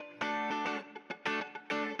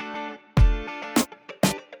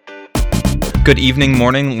Good evening,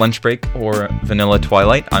 morning, lunch break, or vanilla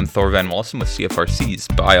twilight. I'm Thor Van Walsen with CFRC's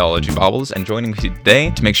Biology Bobbles, and joining me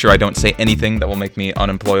today to make sure I don't say anything that will make me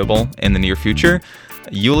unemployable in the near future,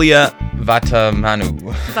 Yulia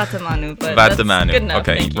Vatamanu. Vatamanu, but Vatamanu. That's good enough.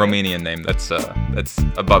 Okay, Romanian name. That's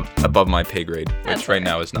above my pay grade, which right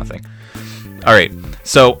now is nothing. All right.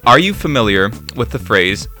 So, are you familiar with the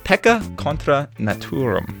phrase "pecca contra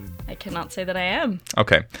naturam"? I cannot say that I am.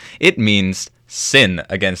 Okay. It means sin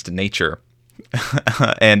against nature.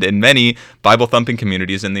 And in many Bible-thumping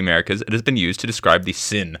communities in the Americas, it has been used to describe the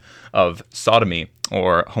sin of sodomy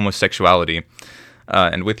or homosexuality.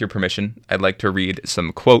 And with your permission, I'd like to read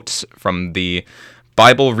some quotes from the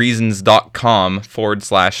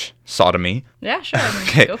BibleReasons.com/sodomy. Yeah, sure.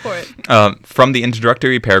 Okay. Go for it. From the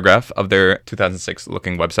introductory paragraph of their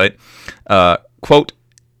 2006-looking website, quote,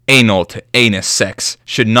 "Anal to anus sex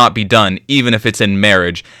should not be done even if it's in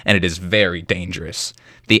marriage, and it is very dangerous.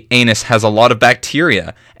 The anus has a lot of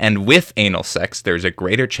bacteria, and with anal sex, there's a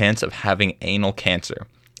greater chance of having anal cancer.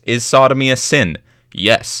 Is sodomy a sin?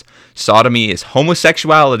 Yes. Sodomy is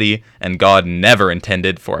homosexuality, and God never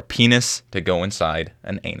intended for a penis to go inside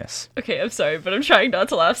an anus." Okay, I'm sorry, but I'm trying not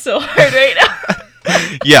to laugh so hard right now.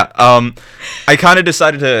 Yeah, I kind of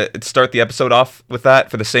decided to start the episode off with that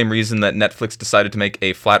for the same reason that Netflix decided to make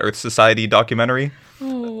a Flat Earth Society documentary.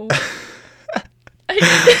 Oh.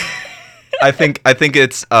 I think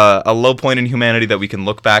it's a low point in humanity that we can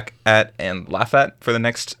look back at and laugh at for the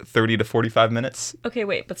next 30 to 45 minutes. Okay,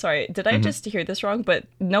 wait, but sorry, did I just hear this wrong? But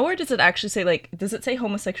nowhere does it actually say, like, does it say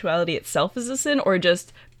homosexuality itself is a sin, or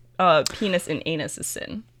just penis and anus is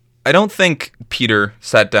sin? I don't think Peter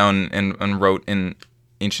sat down and wrote in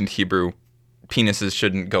ancient Hebrew, penises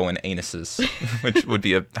shouldn't go in anuses, which would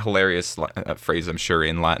be a hilarious phrase, I'm sure,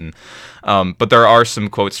 in Latin. But there are some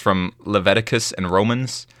quotes from Leviticus and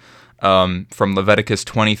Romans. From Leviticus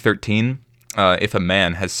 20:13, if a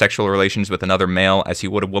man has sexual relations with another male as he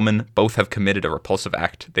would a woman, both have committed a repulsive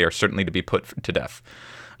act. They are certainly to be put to death.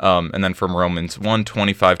 And then from Romans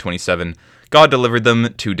 1:25-27, God delivered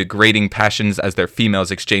them to degrading passions as their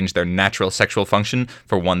females exchanged their natural sexual function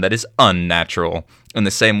for one that is unnatural. In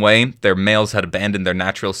the same way, their males had abandoned their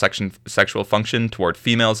natural sexual function toward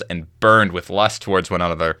females and burned with lust towards one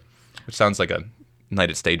another, which sounds like a night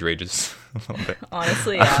at Stage Rages a little bit.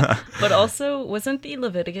 Honestly, yeah. But also, wasn't the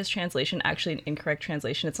Leviticus translation actually an incorrect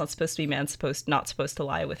translation? It's not supposed to be not supposed to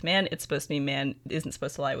lie with man. It's supposed to be man isn't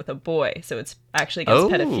supposed to lie with a boy. So it's actually against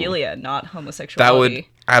pedophilia, not homosexuality. That would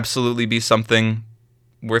absolutely be something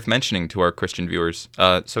worth mentioning to our Christian viewers.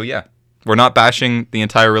 So yeah, we're not bashing the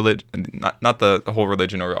entire religion, not the whole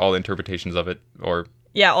religion or all interpretations of it, or...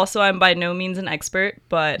 Yeah, also, I'm by no means an expert,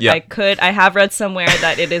 but yeah. I have read somewhere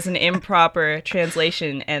that it is an improper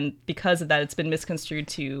translation, and because of that, it's been misconstrued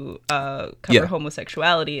to cover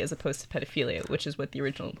homosexuality as opposed to pedophilia, which is what the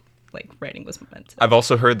original writing was meant to. I've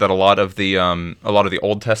also heard that a lot of the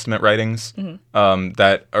Old Testament writings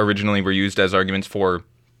that originally were used as arguments for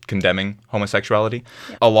condemning homosexuality.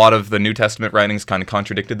 Yeah. A lot of the New Testament writings kind of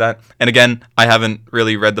contradicted that. And again, I haven't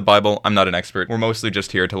really read the Bible. I'm not an expert. We're mostly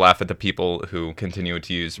just here to laugh at the people who continue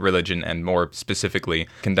to use religion and more specifically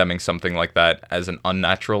condemning something like that as an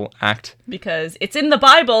unnatural act. Because it's in the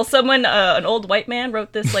Bible. Someone, an old white man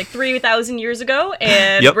wrote this 3,000 years ago,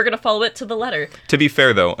 and we're going to follow it to the letter. To be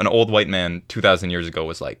fair, though, an old white man 2,000 years ago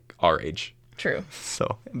was our age. True.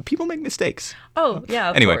 So people make mistakes. Oh, yeah,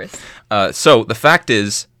 of course. Anyway, so the fact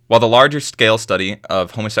is, while the larger scale study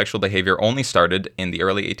of homosexual behavior only started in the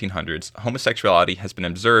early 1800s, homosexuality has been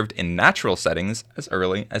observed in natural settings as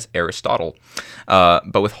early as Aristotle,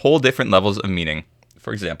 but with whole different levels of meaning.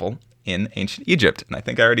 For example, in ancient Egypt. And I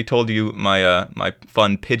think I already told you my my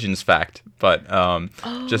fun pigeons fact, but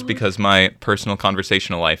just because my personal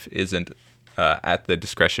conversational life isn't at the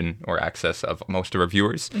discretion or access of most of our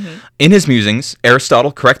viewers. In his musings,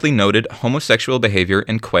 Aristotle correctly noted homosexual behavior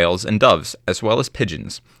in quails and doves, as well as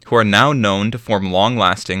pigeons, who are now known to form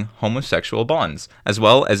long-lasting homosexual bonds, as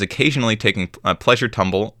well as occasionally taking a pleasure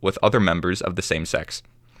tumble with other members of the same sex.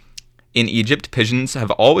 In Egypt, pigeons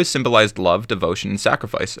have always symbolized love, devotion, and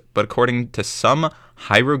sacrifice, but according to some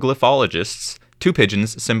hieroglyphologists, two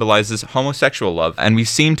pigeons symbolizes homosexual love, and we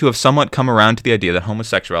seem to have somewhat come around to the idea that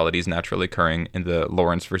homosexuality is naturally occurring in the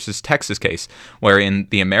Lawrence versus Texas case, wherein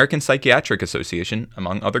the American Psychiatric Association,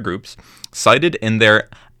 among other groups, cited in their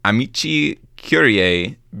Amici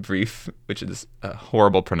Curiae brief, which is a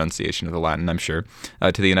horrible pronunciation of the Latin, I'm sure,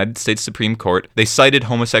 to the United States Supreme Court, they cited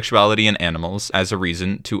homosexuality in animals as a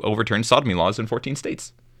reason to overturn sodomy laws in 14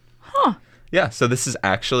 states. Huh. Yeah, so this is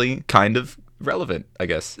actually kind of relevant, I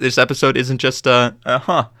guess. This episode isn't just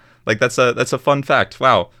like that's a fun fact.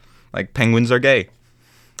 Wow, like penguins are gay.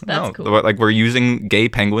 That's cool. Like we're using gay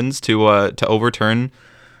penguins to overturn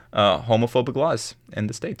homophobic laws in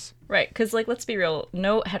the States. Right, because like let's be real,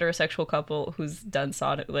 no heterosexual couple who's done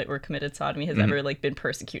or committed sodomy has ever like been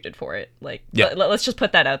persecuted for it. Like, let's just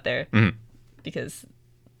put that out there, because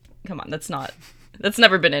come on, that's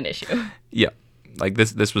never been an issue. Yeah, like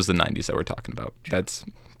this was the 90s that we're talking about.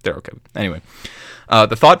 They're okay. Anyway,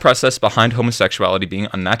 the thought process behind homosexuality being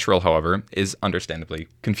unnatural, however, is understandably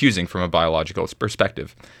confusing from a biological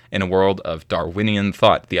perspective. In a world of Darwinian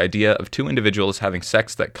thought, the idea of two individuals having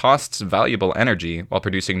sex that costs valuable energy while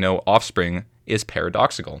producing no offspring is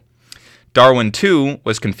paradoxical. Darwin, too,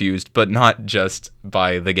 was confused, but not just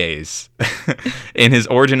by the gays. In his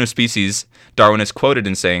Origin of Species, Darwin is quoted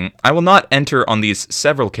in saying, "I will not enter on these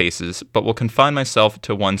several cases, but will confine myself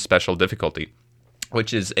to one special difficulty,"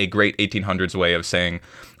 which is a great 1800s way of saying,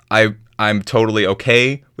 I'm totally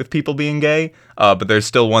okay with people being gay, but there's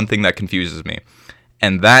still one thing that confuses me.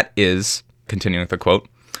 And that is, continuing with the quote,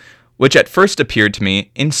 "which at first appeared to me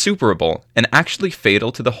insuperable and actually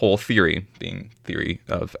fatal to the whole theory," being theory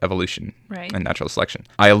of evolution and natural selection.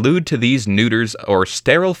 "I allude to these neuters or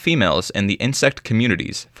sterile females in the insect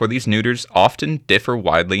communities, for these neuters often differ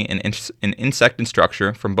widely in insect and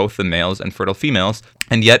structure from both the males and fertile females,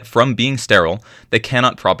 and yet from being sterile, they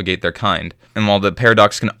cannot propagate their kind. And while the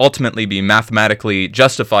paradox can ultimately be mathematically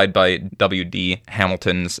justified by W.D.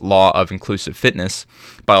 Hamilton's law of inclusive fitness,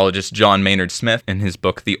 biologist John Maynard Smith, in his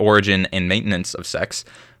book The Origin and Maintenance of Sex,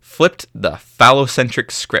 flipped the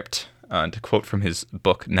phallocentric script. To quote from his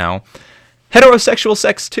book now, "Heterosexual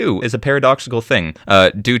sex, too, is a paradoxical thing,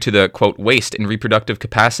 due to the, quote, waste in reproductive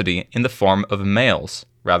capacity in the form of males,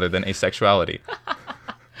 rather than asexuality."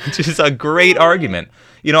 Which is a great argument.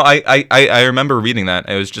 You know, I remember reading that.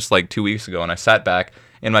 It was just like 2 weeks ago, and I sat back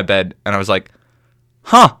in my bed, and I was like,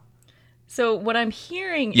 huh. So what I'm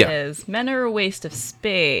hearing is men are a waste of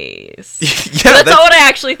space. That's not what I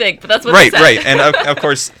actually think, but that's what right, right. And of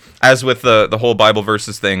course, as with the whole Bible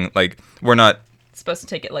verses thing, like we're not supposed to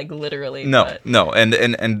take it like literally. No, but... no,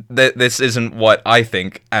 and this isn't what I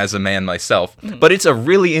think as a man myself, but it's a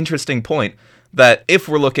really interesting point that if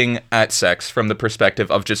we're looking at sex from the perspective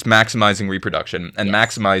of just maximizing reproduction and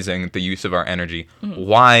maximizing the use of our energy,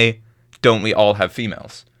 why don't we all have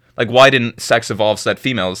females? Like, why didn't sex evolve so that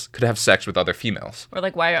females could have sex with other females? Or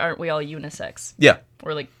like, why aren't we all unisex? Yeah.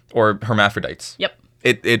 Or hermaphrodites. Yep.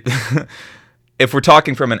 It if we're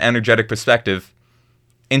talking from an energetic perspective,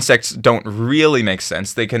 insects don't really make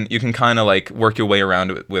sense. You can kind of like work your way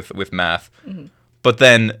around it with math, but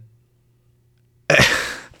then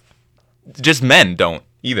just men don't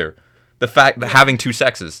either. The fact that having two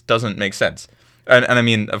sexes doesn't make sense, and I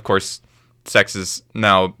mean, of course, sex is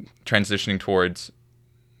now transitioning towards,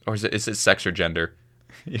 or is it sex or gender?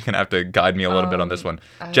 You're gonna have to guide me a little bit on this one.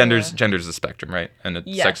 Gender's a spectrum, right? And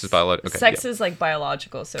sex is biological. Okay, sex is like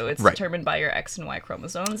biological, so it's determined by your X and Y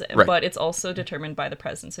chromosomes, but it's also determined by the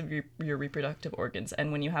presence of your reproductive organs.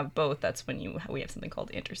 And when you have both, that's when we have something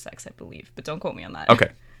called intersex, I believe. But don't quote me on that.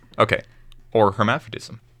 Okay. Or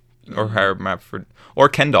hermaphrodism, or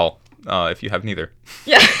Ken doll, if you have neither.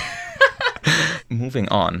 Yeah. Moving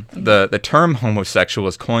on, the term homosexual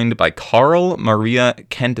was coined by Carl Maria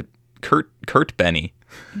Kurt Benny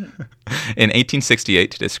in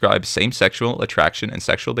 1868 to describe same-sexual attraction and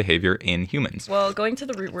sexual behavior in humans. Well, going to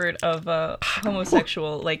the root word of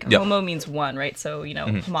homosexual, like homo means one, right? So,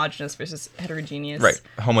 homogeneous versus heterogeneous. Right.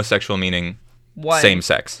 Homosexual meaning one. Same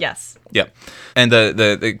sex. Yes. Yeah. And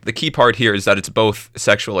the key part here is that it's both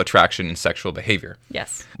sexual attraction and sexual behavior.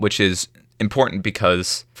 Yes. Which is important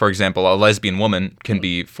because, for example, a lesbian woman can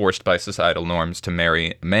be forced by societal norms to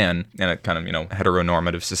marry a man in a kind of,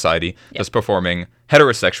 heteronormative society that's performing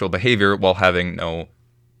heterosexual behavior while having no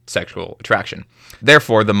sexual attraction.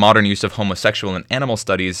 Therefore, the modern use of homosexual in animal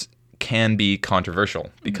studies can be controversial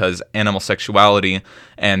because animal sexuality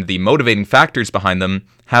and the motivating factors behind them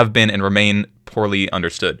have been and remain poorly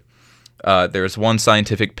understood. There's one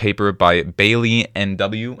scientific paper by Bailey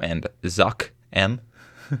N.W. and Zuck M.,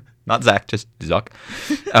 not Zach, just Zuck,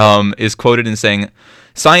 is quoted in saying,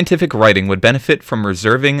 "Scientific writing would benefit from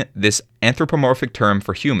reserving this anthropomorphic term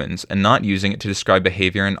for humans and not using it to describe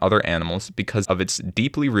behavior in other animals because of its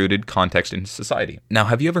deeply rooted context in society." Now,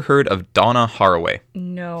 have you ever heard of Donna Haraway?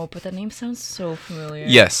 No, but the name sounds so familiar.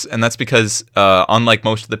 Yes, and that's because, unlike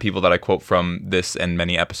most of the people that I quote from this and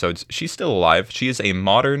many episodes, she's still alive. She is a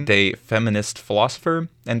modern-day feminist philosopher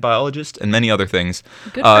and biologist and many other things.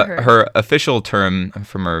 Good for her. Her official term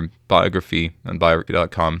from her biography on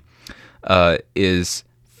biography.com is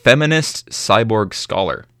feminist cyborg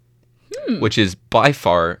scholar, which is by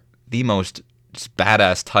far the most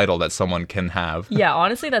badass title that someone can have. Yeah,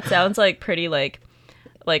 honestly, that sounds like pretty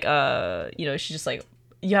she's just like,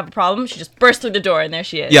 you have a problem? She just bursts through the door, and there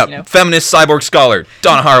she is. Yeah, feminist cyborg scholar,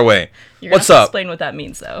 Donna Haraway. What's up? Explain what that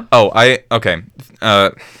means, though. Oh, okay.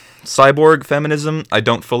 Cyborg feminism, I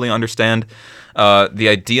don't fully understand. The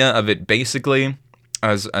idea of it basically,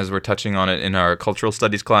 as we're touching on it in our cultural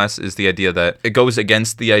studies class, is the idea that it goes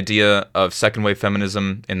against the idea of second wave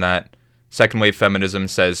feminism, in that second wave feminism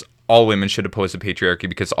says all women should oppose the patriarchy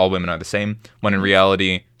because all women are the same, when in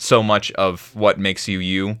reality, so much of what makes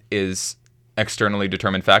you is externally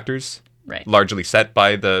determined factors, right, largely set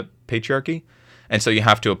by the patriarchy. And so you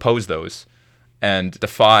have to oppose those and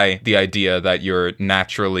defy the idea that you're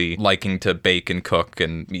naturally liking to bake and cook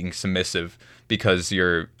and being submissive because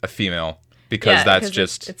you're a female. Because that's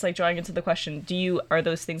just... It's like drawing into the question, are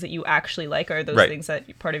those things that you actually like? Are those things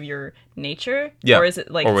that part of your nature? Yeah. Or is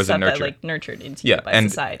it like stuff that like nurtured into you by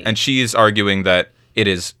society? And she's arguing that it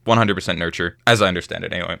is 100% nurture, as I understand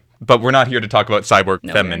it anyway. But we're not here to talk about cyborg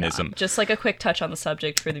feminism. Just like a quick touch on the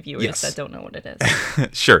subject for the viewers that don't know what it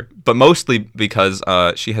is. Sure. But mostly because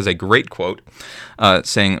she has a great quote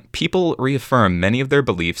saying, "People reaffirm many of their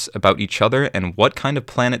beliefs about each other and what kind of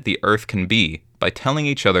planet the Earth can be by telling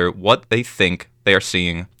each other what they think they are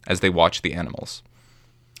seeing as they watch the animals."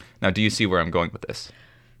 Now, do you see where I'm going with this?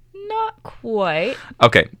 Not quite.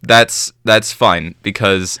 Okay, that's fine,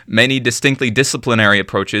 because many distinctly disciplinary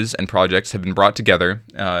approaches and projects have been brought together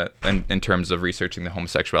in terms of researching the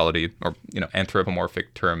homosexuality, or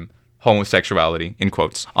anthropomorphic term homosexuality, in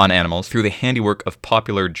quotes, on animals through the handiwork of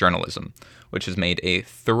popular journalism, which has made a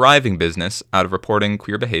thriving business out of reporting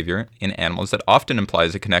queer behavior in animals that often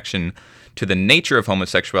implies a connection to the nature of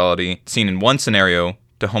homosexuality seen in one scenario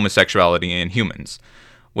to homosexuality in humans,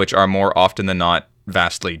 which are more often than not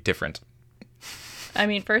vastly different. I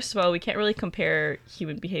mean, first of all, we can't really compare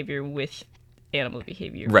human behavior with animal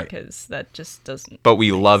behavior, right, because that just doesn't. But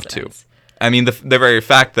we love to. I mean, the very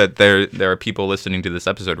fact that there are people listening to this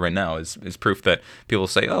episode right now is proof that people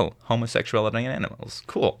say, "Oh, homosexuality in animals,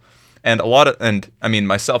 cool." And I mean,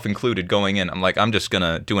 myself included, going in, I'm like, I'm just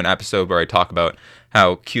gonna do an episode where I talk about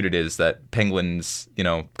how cute it is that penguins,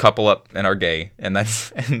 couple up and are gay, and that's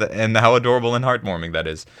and how adorable and heartwarming that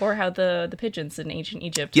is. Or how the pigeons in ancient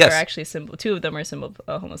Egypt are actually two of them are a symbol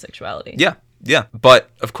of homosexuality. Yeah. But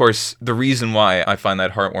of course, the reason why I find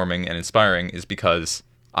that heartwarming and inspiring is because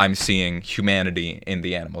I'm seeing humanity in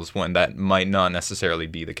the animals when that might not necessarily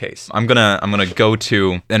be the case. I'm gonna go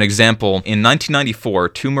to an example. In 1994,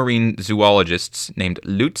 two marine zoologists named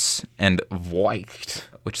Lutz and Voigt,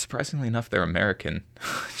 which surprisingly enough, they're American.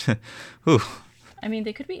 I mean,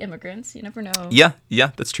 they could be immigrants. You never know. Yeah,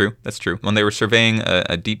 that's true. When they were surveying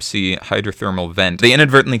a deep-sea hydrothermal vent, they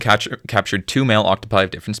inadvertently captured two male octopi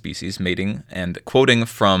of different species mating, and quoting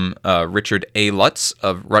from Richard A. Lutz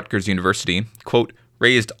of Rutgers University, quote,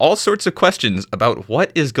 "raised all sorts of questions about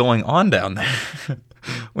what is going on down there,"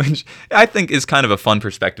 which I think is kind of a fun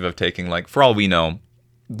perspective of taking. Like, for all we know,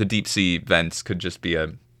 the deep sea vents could just be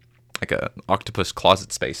a octopus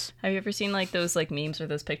closet space. Have you ever seen like those like memes or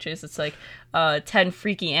those pictures? It's like 10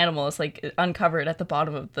 freaky animals like uncovered at the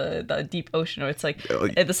bottom of the deep ocean, or it's like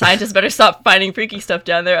the scientists better stop finding freaky stuff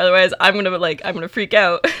down there, otherwise I'm gonna freak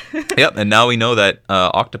out. Yep, and now we know that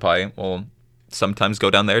octopi will sometimes go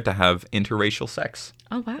down there to have interracial sex.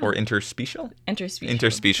 Oh, wow. Or interspecial?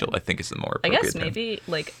 Interspecial, I think, is the more appropriate I guess term. Maybe,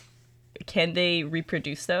 like, can they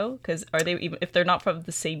reproduce, though? Because are they, even if they're not from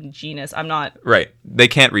the same genus, I'm not... Right. They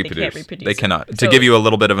can't reproduce. They cannot. So, to give you a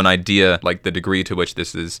little bit of an idea, like, the degree to which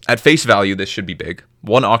this is... At face value, this should be big.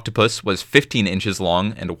 One octopus was 15 inches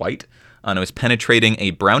long and white, and it was penetrating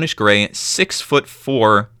a brownish-gray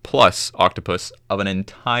 6'4" plus octopus of an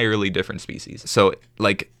entirely different species. So,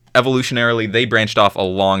 like... Evolutionarily, they branched off a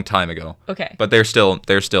long time ago. Okay. But they're still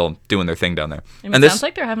doing their thing down there. I mean, it sounds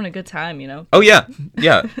like they're having a good time, Oh yeah.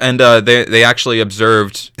 And they actually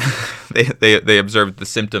observed they observed the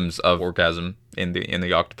symptoms of orgasm in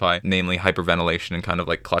the octopi, namely hyperventilation and kind of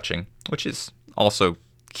like clutching, which is also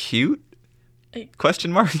cute.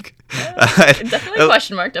 Question mark? Definitely a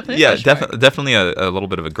question mark. Definitely a little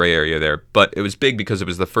bit of a gray area there. But it was big because it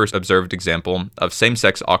was the first observed example of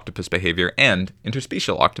same-sex octopus behavior and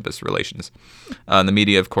interspecial octopus relations. The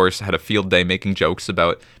media, of course, had a field day making jokes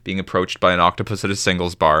about being approached by an octopus at a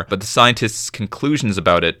singles bar. But the scientists' conclusions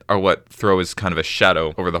about it are what throws kind of a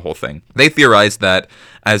shadow over the whole thing. They theorized that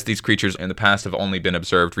as these creatures in the past have only been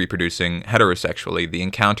observed reproducing heterosexually, the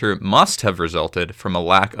encounter must have resulted from a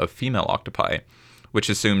lack of female octopi, which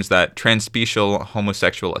assumes that transspecial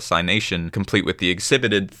homosexual assignation, complete with the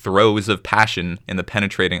exhibited throes of passion in the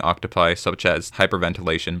penetrating octopi, such as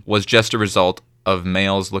hyperventilation, was just a result of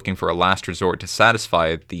males looking for a last resort to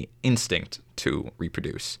satisfy the instinct to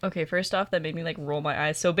reproduce. Okay, first off, that made me like roll my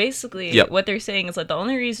eyes. So basically, Yep. what they're saying is like the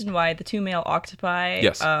only reason why the two male octopi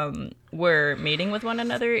Yes. were mating with one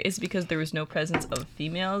another is because there was no presence of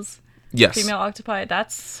females. Yes. Female octopi.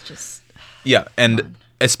 That's just Yeah, and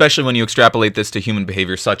especially when you extrapolate this to human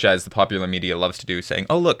behavior, such as the popular media loves to do, saying,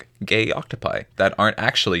 oh, look, gay octopi that aren't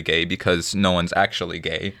actually gay because no one's actually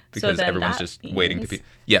gay, because then everyone's that just waiting to be... means-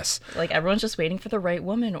 Yes. like everyone's just waiting for the right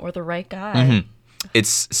woman or the right guy. Mm-hmm.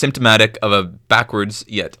 It's symptomatic of a backwards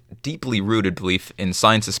yet deeply rooted belief in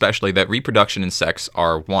science, especially that reproduction and sex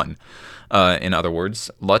are one. In other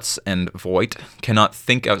words, Lutz and Voigt cannot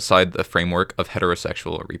think outside the framework of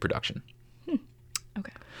heterosexual reproduction.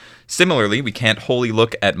 Okay. Similarly, we can't wholly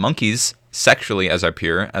look at monkeys sexually as our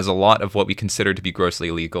peer, as a lot of what we consider to be grossly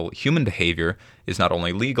illegal human behavior is not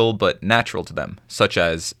only legal but natural to them, such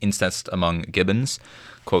as incest among gibbons,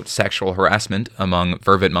 quote, sexual harassment among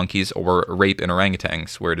vervet monkeys, or rape in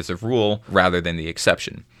orangutans, where it is a rule rather than the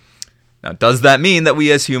exception. Now, does that mean that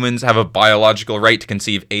we as humans have a biological right to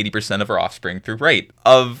conceive 80% of our offspring through rape?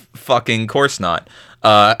 Of fucking course not.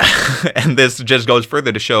 And this just goes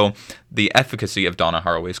further to show the efficacy of Donna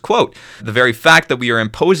Haraway's quote. The very fact that we are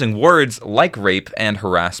imposing words like rape and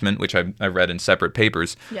harassment, which I read in separate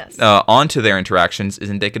papers, Yes. onto their interactions is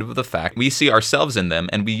indicative of the fact we see ourselves in them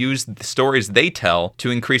and we use the stories they tell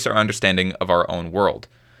to increase our understanding of our own world.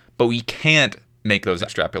 But we can't make those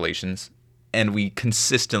extrapolations, and we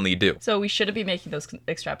consistently do. So we shouldn't be making those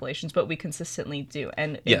extrapolations, but we consistently do.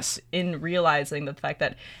 And Yes. in realizing the fact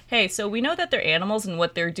that, hey, so we know that they're animals and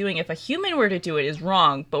what they're doing, if a human were to do it, is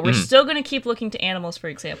wrong, but we're still going to keep looking to animals for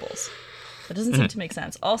examples. That doesn't seem to make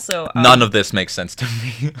sense. Also, None of this makes sense to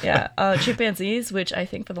me. yeah, chimpanzees, which I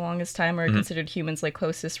think for the longest time are considered humans' like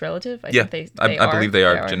closest relative. Yeah, think I believe they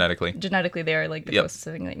are genetically. Genetically, they are like the Yep. closest.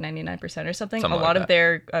 I think like 99% or something. Something A like lot that. of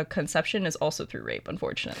their conception is also through rape,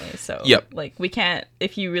 unfortunately. So, Yep. like we can't.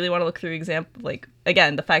 If you really want to look through example, like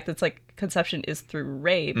again, the fact that it's like conception is through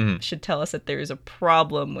rape should tell us that there is a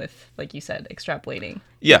problem with, like you said, extrapolating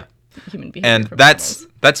Yeah. human behavior. And from that's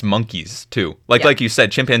animals. monkeys too. Like Yeah. like you said,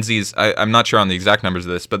 chimpanzees. I'm not sure on the exact numbers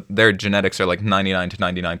of this, but their genetics are like 99 to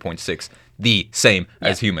 99.6, the same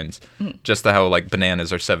as humans. Just how like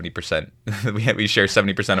bananas are 70%. we share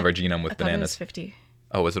 70% of our genome with I thought it was bananas. 50.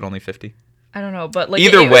 Oh, is it only 50? I don't know, but like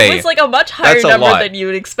Either it way, was like a much higher that's a number lot. than you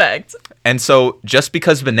would expect. And so just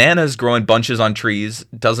because bananas grow in bunches on trees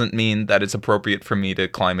doesn't mean that it's appropriate for me to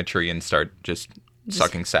climb a tree and start just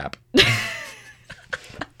sucking sap.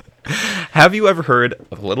 Have you ever heard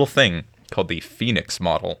of a little thing called the Phoenix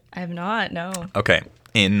model? I have not. No. Okay.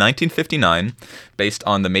 In 1959, based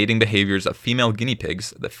on the mating behaviors of female guinea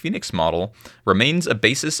pigs, the Phoenix model remains a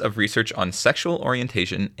basis of research on sexual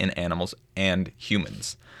orientation in animals and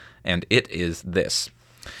humans. And it is this.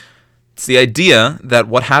 It's the idea that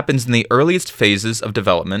what happens in the earliest phases of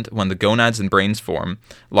development when the gonads and brains form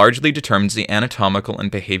largely determines the anatomical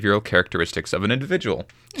and behavioral characteristics of an individual,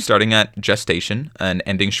 starting at gestation and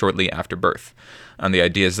ending shortly after birth. And the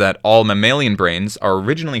idea is that all mammalian brains are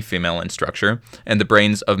originally female in structure, and the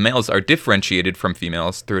brains of males are differentiated from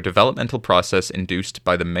females through a developmental process induced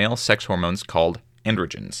by the male sex hormones called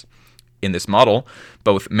androgens. In this model,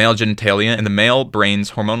 both male genitalia and the male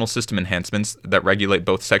brain's hormonal system enhancements that regulate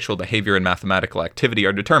both sexual behavior and mathematical activity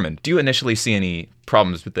are determined. Do you initially see any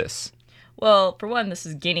problems with this? Well, for one, this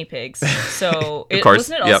is guinea pigs, so course,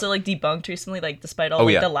 wasn't it yep. also like debunked recently? Like, despite all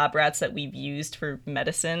like yeah. the lab rats that we've used for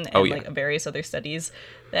medicine and yeah. like various other studies,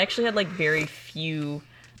 they actually had like very few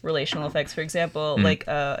relational effects. For example, like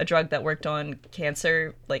a drug that worked on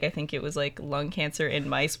cancer, like I think it was like lung cancer in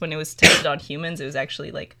mice. When it was tested on humans, it was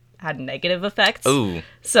actually like had negative effects. Ooh,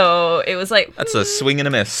 So it was like that's a swing and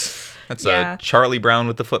a miss. That's Yeah. a Charlie Brown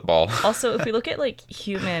with the football. Also, if we look at like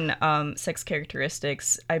human sex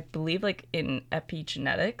characteristics, I believe like in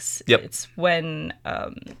epigenetics, Yep. it's when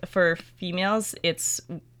for females, it's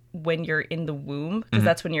when you're in the womb, because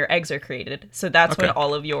that's when your eggs are created. So that's when Okay.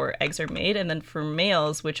 all of your eggs are made. And then for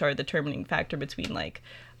males, which are the determining factor between like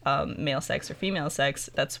male sex or female sex,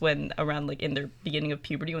 that's when around like in the beginning of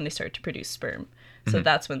puberty when they start to produce sperm. So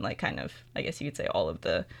that's when like kind of, I guess you could say all of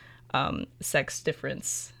the sex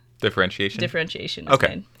Differentiation. differentiation is Okay.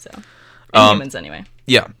 made. So in humans anyway.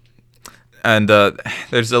 Yeah, and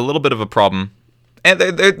there's a little bit of a problem, and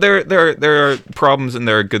there are problems and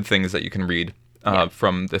there are good things that you can read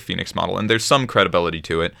from the Phoenix model, and there's some credibility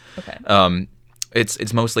to it. Okay.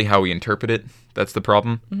 It's mostly how we interpret it that's the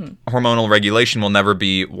problem. Hormonal regulation will never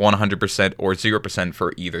be 100% or 0%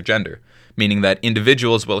 for either gender, meaning that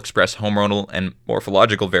individuals will express hormonal and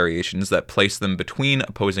morphological variations that place them between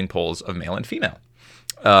opposing poles of male and female.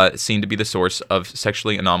 seen to be the source of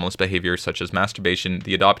sexually anomalous behavior such as masturbation,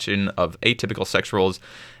 the adoption of atypical sex roles,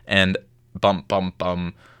 and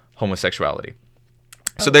homosexuality.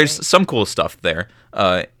 So there's some cool stuff there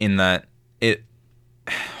in that it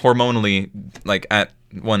hormonally, like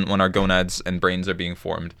when our gonads and brains are being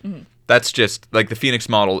formed, that's just like the Phoenix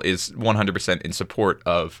model is 100% in support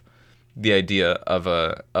of the idea of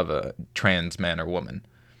a trans man or woman.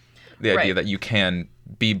 The idea that you can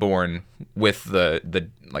be born with the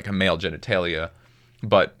like a male genitalia,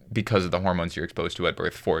 but because of the hormones you're exposed to at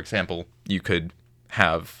birth, for example, you could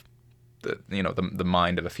have the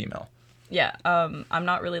mind of a female. Yeah, I'm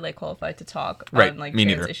not really like qualified to talk right. on like Me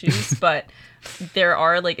trans neither. issues, but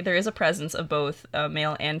there is a presence of both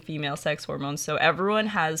male and female sex hormones. So everyone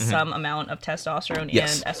has some amount of testosterone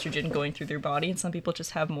and estrogen going through their body, and some people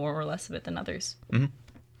just have more or less of it than others. Mm-hmm.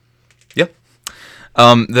 Yep.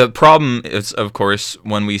 The problem is, of course,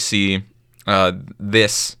 when we see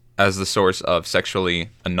this as the source of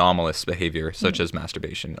sexually anomalous behavior, such as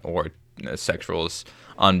masturbation or sex roles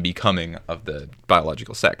unbecoming of the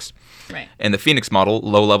biological sex. Right. In the Phoenix model,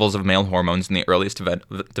 low levels of male hormones in the earliest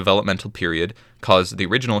developmental period cause the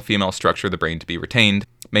original female structure of the brain to be retained,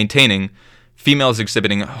 maintaining females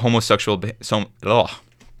exhibiting homosexual... I'm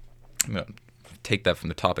going to take that from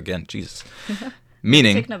the top again. Jesus.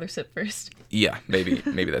 Meaning... Take another sip first. Yeah, maybe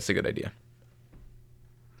that's a good idea.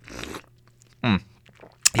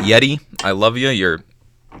 Yeti, I love you. Your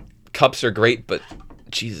cups are great, but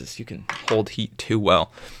Jesus, you can hold heat too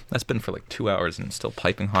well. That's been for like 2 hours and it's still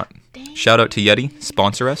piping hot. Dang. Shout out to Yeti,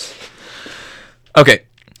 sponsor us. Okay,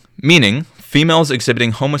 meaning females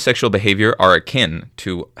exhibiting homosexual behavior are akin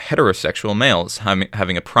to heterosexual males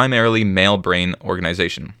having a primarily male brain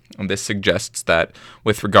organization. And this suggests that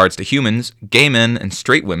with regards to humans, gay men and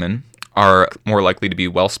straight women are more likely to be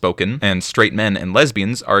well-spoken, and straight men and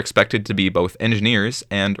lesbians are expected to be both engineers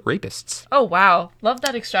and rapists. Oh, wow. Love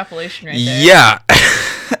that extrapolation right there. Yeah.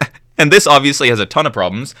 And this obviously has a ton of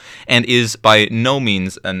problems and is by no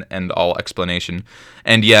means an end-all explanation.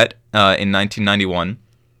 And yet, in 1991,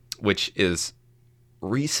 which is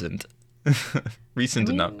recent,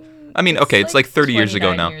 enough. I mean, okay, it's like 30 years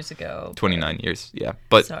ago now. 29 years ago. 29 years, yeah.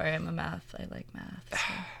 But sorry, I'm a math. I like math.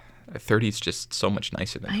 So. 30 is just so much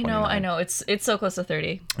nicer than 29. I know. It's so close to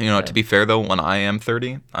 30. You know, to be fair though, when I am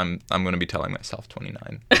 30, I'm going to be telling myself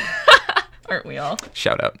 29. Aren't we all?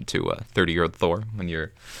 Shout out to 30-year-old Thor when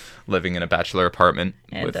you're living in a bachelor apartment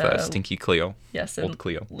with stinky Cleo. Yes, old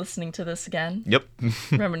Cleo. Listening to this again. Yep.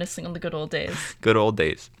 Reminiscing on the good old days. Good old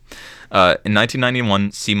days. In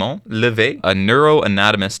 1991, Simon Levet, a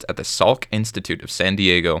neuroanatomist at the Salk Institute of San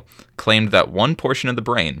Diego, claimed that one portion of the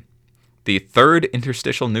brain, the third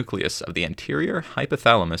interstitial nucleus of the anterior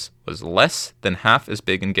hypothalamus, was less than half as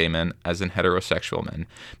big in gay men as in heterosexual men,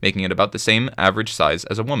 making it about the same average size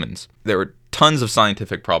as a woman's. There were tons of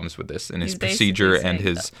scientific problems with this in his procedure and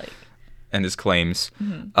his claims,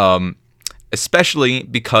 especially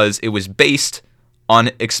because it was based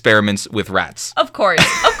on experiments with rats. Of course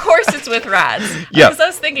it's with rats. Yeah. Because I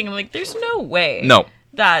was thinking, I'm like, there's no way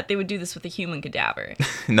that they would do this with a human cadaver.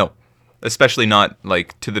 No. Especially not,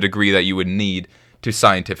 like, to the degree that you would need to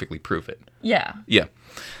scientifically prove it. Yeah. Yeah.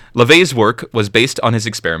 LeVay's work was based on his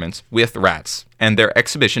experiments with rats and their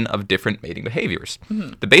exhibition of different mating behaviors.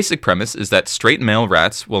 Mm-hmm. The basic premise is that straight male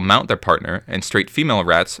rats will mount their partner and straight female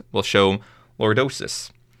rats will show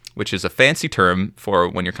lordosis, which is a fancy term for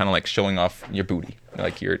when you're kind of, like, showing off your booty.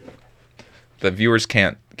 Like, the viewers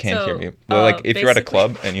can't hear me. Well, like if you're at a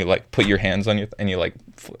club and you like put your hands on and you like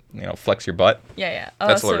flex your butt. Yeah.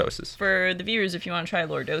 That's lordosis. So for the viewers, if you want to try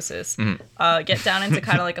lordosis, get down into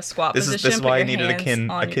kind of like a squat position. This is why I needed a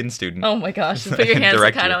kin student. Oh my gosh! Just put your hands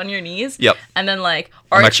kind of on your knees. Yep. And then like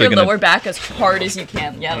arch your lower back as hard as you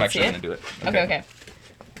can. Yeah. I'm actually gonna do it. Okay.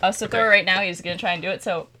 So Thor right now, he's gonna try and do it.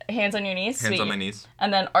 So hands on your knees. Hands on my knees.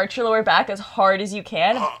 And then arch your lower back as hard as you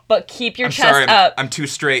can, but keep your chest up. I'm too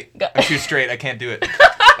straight. I'm too straight. I can't do it.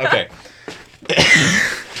 Okay.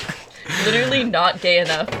 Literally not gay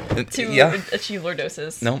enough to achieve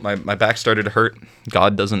lordosis. No, my back started to hurt.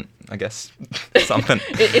 God doesn't, I guess, something.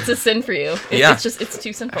 It's a sin for you. It's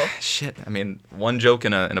too sinful. Shit. I mean, one joke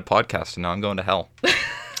in a podcast and now I'm going to hell.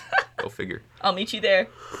 Go figure. I'll meet you there.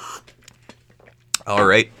 All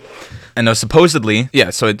right. And supposedly,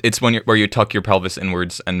 so it's where you tuck your pelvis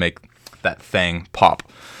inwards and make that thing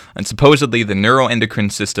pop. And supposedly the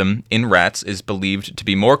neuroendocrine system in rats is believed to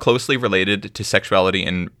be more closely related to sexuality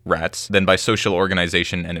in rats than by social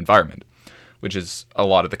organization and environment, which is a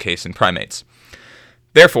lot of the case in primates.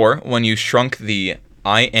 Therefore, when you shrunk the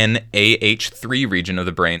INAH3 region of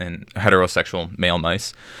the brain in heterosexual male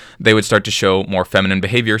mice, they would start to show more feminine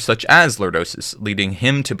behavior, such as lordosis, leading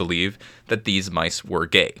him to believe that these mice were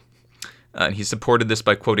gay. And he supported this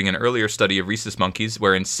by quoting an earlier study of rhesus monkeys,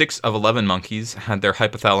 wherein 6 of 11 monkeys had their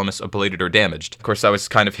hypothalamus ablated or damaged. Of course, that was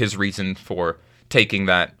kind of his reason for taking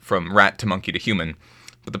that from rat to monkey to human.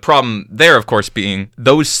 But the problem there, of course, being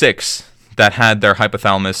those 6 that had their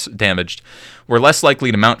hypothalamus damaged were less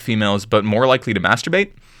likely to mount females, but more likely to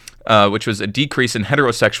masturbate, which was a decrease in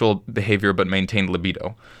heterosexual behavior but maintained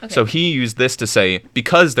libido. Okay. So he used this to say,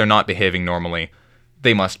 because they're not behaving normally,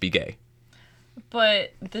 they must be gay.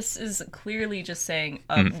 But this is clearly just saying,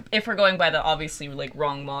 if we're going by the obviously like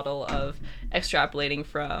wrong model of extrapolating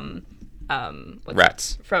from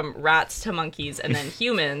rats to monkeys and then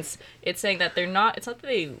humans, it's saying that it's not that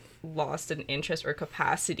they lost an interest or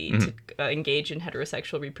capacity to engage in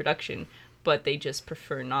heterosexual reproduction, but they just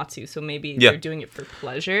prefer not to. So maybe they're doing it for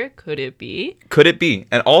pleasure. Could it be? Could it be?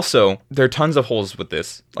 And also, there are tons of holes with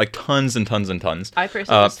this. Like, tons and tons and tons. I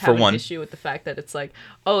personally just have an issue with the fact that it's like,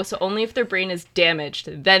 oh, so only if their brain is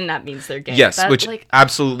damaged, then that means they're gay. Yes, which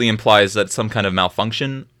absolutely implies that some kind of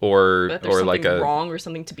malfunction or like a... wrong or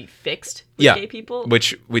something to be fixed with gay people.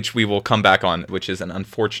 Which we will come back on, which is an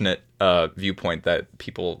unfortunate viewpoint that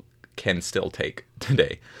people can still take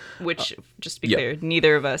today. Which, just to be clear,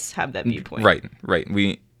 neither of us have that viewpoint. Right.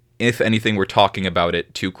 We, if anything, we're talking about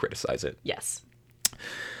it to criticize it. Yes.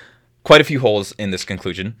 Quite a few holes in this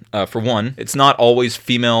conclusion. For one, it's not always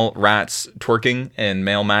female rats twerking and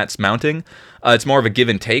male mats mounting. It's more of a give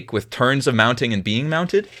and take with turns of mounting and being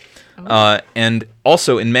mounted. And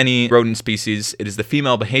also, in many rodent species, it is the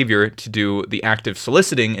female behavior to do the active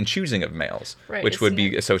soliciting and choosing of males, which would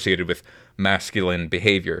be associated with masculine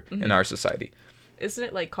behavior in our society. Isn't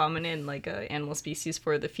it like common in like animal species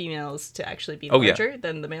for the females to actually be larger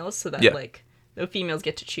than the males, so that like the females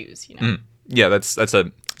get to choose, you know? Yeah, that's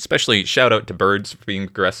a especially shout out to birds for being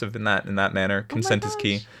aggressive in that manner. Consent is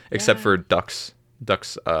key, except for ducks.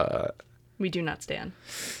 We do not stand.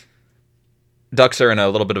 Ducks are in a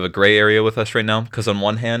little bit of a gray area with us right now, because on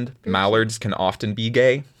one hand, mallards can often be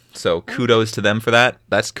gay, so kudos to them for that.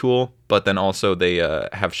 That's cool, but then also they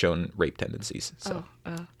have shown rape tendencies. So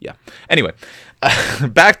yeah. Anyway,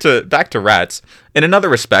 back to rats. In another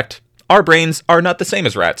respect, our brains are not the same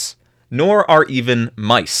as rats, nor are even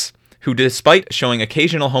mice, who, despite showing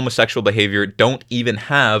occasional homosexual behavior, don't even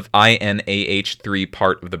have INAH3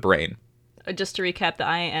 part of the brain. Just to recap, the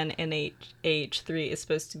INAH3 is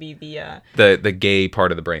supposed to be the gay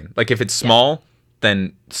part of the brain. Like, if it's small,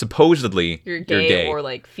 then supposedly you're gay or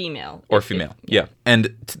like female. Or female, yeah.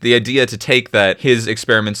 And the idea to take that, his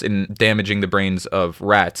experiments in damaging the brains of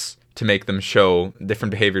rats to make them show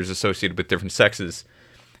different behaviors associated with different sexes,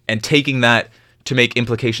 and taking that to make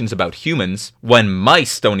implications about humans when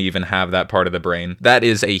mice don't even have that part of the brain, that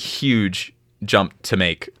is a huge jump to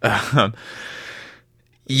make.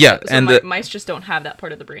 Yeah, so and mice just don't have that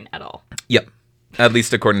part of the brain at all. Yep, at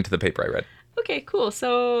least according to the paper I read. Okay, cool.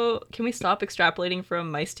 So can we stop extrapolating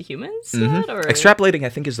from mice to humans? Or? Extrapolating, I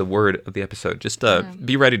think, is the word of the episode. Just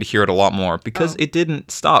be ready to hear it a lot more, because it didn't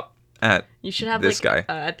stop at you should have this guy.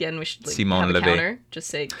 At the end, we should Simone have a counter. Just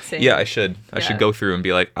say. Yeah, I should. I should go through and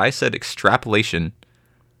be like, I said extrapolation.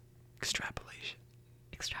 Extrapolate.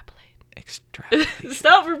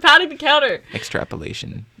 Stop! We're patting the counter.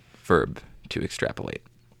 Extrapolation. Verb to extrapolate.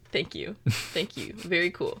 Thank you.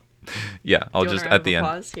 Very cool. Yeah, I'll just at the end.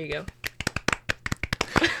 Applause? Here you go.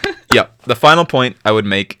 Yeah, the final point I would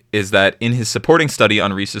make is that in his supporting study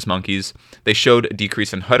on rhesus monkeys, they showed a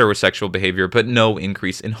decrease in heterosexual behavior, but no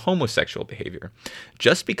increase in homosexual behavior.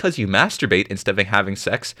 Just because you masturbate instead of having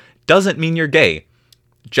sex doesn't mean you're gay.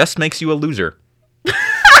 Just makes you a loser.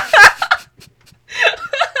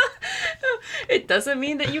 It doesn't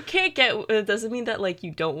mean that you can't it doesn't mean that like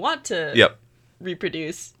you don't want to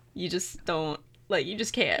reproduce. You just don't. Like, you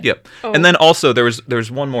just can't. Yep. Oh. And then also,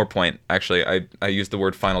 there's one more point. Actually, I used the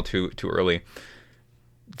word final too early.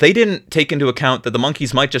 They didn't take into account that the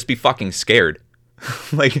monkeys might just be fucking scared.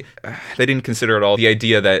 Like, they didn't consider at all the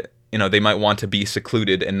idea that, they might want to be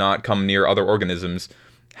secluded and not come near other organisms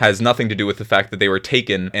has nothing to do with the fact that they were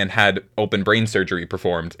taken and had open brain surgery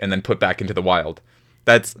performed and then put back into the wild.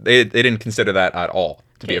 They didn't consider that at all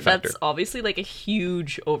to be a factor. That's obviously, like, a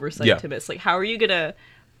huge oversight to miss. Like, how are you going to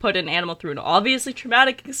put an animal through an obviously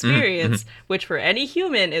traumatic experience, which for any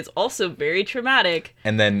human is also very traumatic,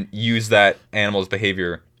 and then use that animal's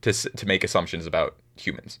behavior to make assumptions about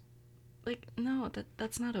humans? Like, no,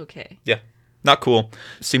 that's not okay. Yeah, not cool.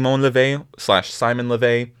 Simone LeVay / Simon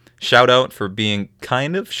LeVay, shout out for being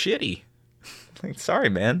kind of shitty. Like, sorry,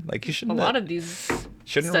 man. Like, you shouldn't. A lot of these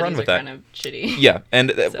shouldn't studies run with are that. kind of shitty. Yeah,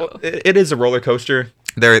 and So. it is a roller coaster.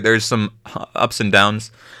 There's some ups and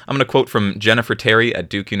downs. I'm going to quote from Jennifer Terry at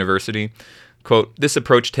Duke University. Quote, "This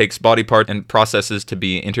approach takes body parts and processes to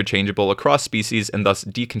be interchangeable across species and thus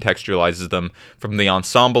decontextualizes them from the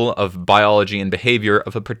ensemble of biology and behavior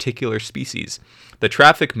of a particular species. The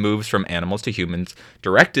traffic moves from animals to humans,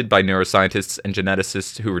 directed by neuroscientists and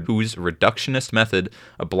geneticists whose reductionist method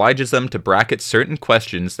obliges them to bracket certain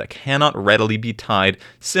questions that cannot readily be tied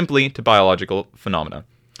simply to biological phenomena.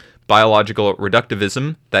 Biological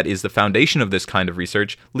reductivism, that is the foundation of this kind of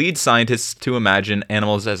research, leads scientists to imagine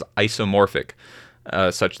animals as isomorphic,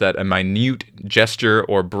 such that a minute gesture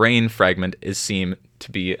or brain fragment is seen to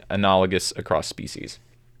be analogous across species."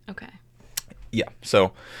 Okay. Yeah,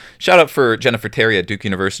 so shout out for Jennifer Terry at Duke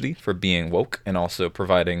University for being woke and also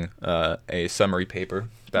providing a summary paper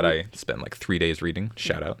that I spent like 3 days reading.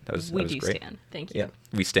 Shout out. That was great. Stand. Thank you. Yeah,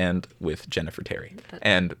 we stand with Jennifer Terry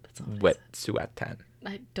and Wet'suwet'en.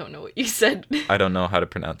 I don't know what you said. I don't know how to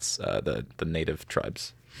pronounce the native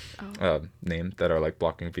tribes name that are like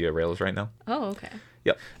blocking via rails right now. Oh, okay.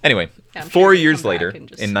 Yep. Anyway, Yeah, I'm 4 sure they'll years come back later, and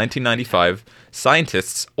just- in 1995,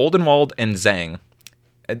 scientists Oldenwald and Zhang.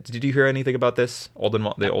 Did you hear anything about this? The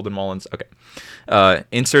Oldenwaldens? Okay.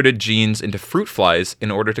 Inserted genes into fruit flies in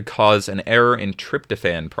order to cause an error in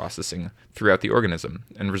tryptophan processing throughout the organism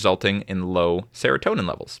and resulting in low serotonin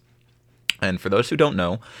levels. And for those who don't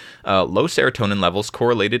know, low serotonin levels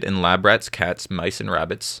correlated in lab rats, cats, mice, and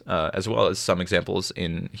rabbits, as well as some examples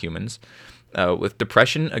in humans, with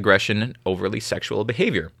depression, aggression, and overly sexual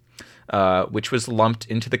behavior, which was lumped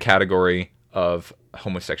into the category of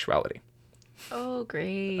homosexuality. Oh,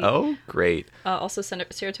 great. Oh, great. Also,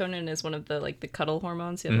 serotonin is one of the the cuddle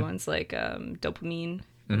hormones. The other one's dopamine,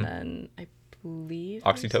 and then I believe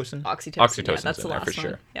Oxytocin? Oxytocin. Oxytocin's Yeah, that's in the there last for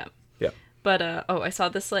one. sure. Yeah. Yeah. But I saw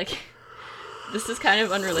this this is kind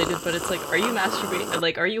of unrelated, but it's are you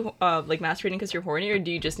masturbating? Are you masturbating because you're horny, or do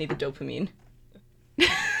you just need the dopamine?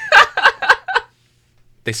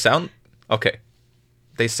 They sound okay.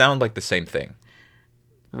 They sound like the same thing,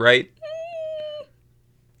 right?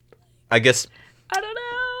 I guess. I don't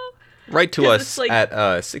know. Write to 'Cause us it's at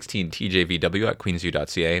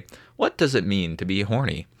 16tjvw@queensu.ca. What does it mean to be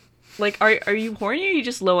horny? Are you horny, or are you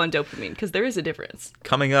just low on dopamine? Because there is a difference.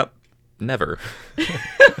 Coming up, never.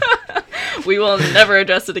 We will never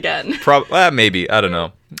address it again. Maybe. I don't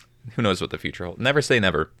know. Who knows what the future holds? Never say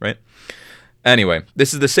never, right? Anyway,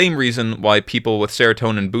 this is the same reason why people with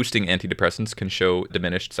serotonin-boosting antidepressants can show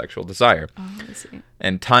diminished sexual desire. Oh, I see.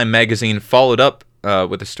 And Time magazine followed up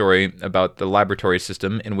with a story about the laboratory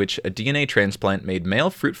system in which a DNA transplant made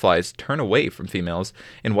male fruit flies turn away from females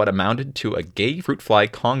in what amounted to a gay fruit fly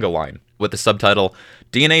conga line, with the subtitle,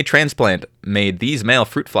 "DNA transplant made these male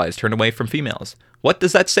fruit flies turn away from females. What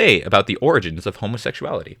does that say about the origins of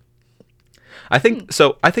homosexuality?" I think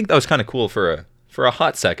that was kind of cool for a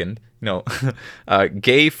hot second.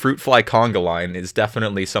 Gay fruit fly conga line is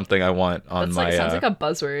definitely something I want on my. Sounds like a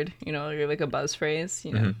buzzword, like a buzz phrase,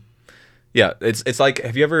 Mm-hmm. Yeah, it's like,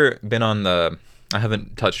 have you ever been on I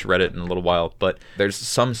haven't touched Reddit in a little while, but there's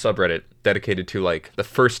some subreddit dedicated to the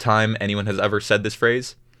first time anyone has ever said this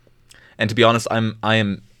phrase. And to be honest, I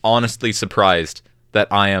am honestly surprised that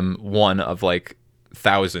I am one of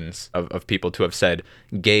thousands of people to have said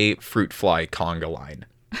gay fruit fly conga line.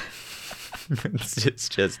 It's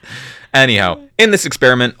just anyhow. In this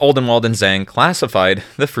experiment, Oldenwald and Zhang classified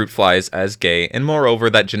the fruit flies as gay, and moreover,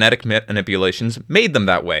 that genetic manipulations made them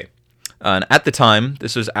that way. And at the time,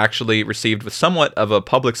 this was actually received with somewhat of a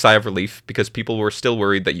public sigh of relief because people were still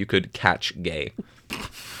worried that you could catch gay.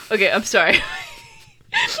 Okay, I'm sorry.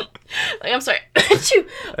 I'm sorry.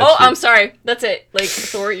 I'm sorry. That's it.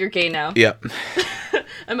 Thor, you're gay now. Yeah.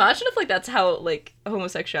 Imagine if that's how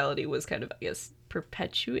homosexuality was kind of, I guess,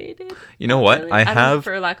 perpetuated. You know what? Really? I have,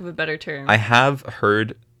 for lack of a better term. I have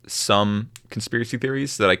heard some conspiracy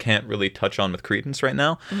theories that I can't really touch on with credence right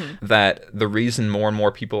now, that the reason more and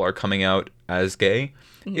more people are coming out as gay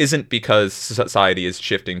isn't because society is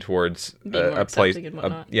shifting towards a place,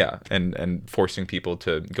 and forcing people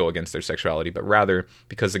to go against their sexuality, but rather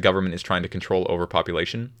because the government is trying to control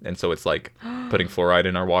overpopulation, and so it's putting fluoride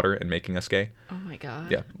in our water and making us gay. Oh my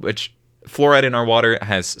god. Yeah, which fluoride in our water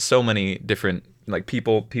has so many different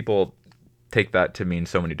people take that to mean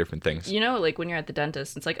so many different things. When you're at the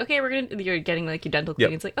dentist, it's okay, you're getting your dental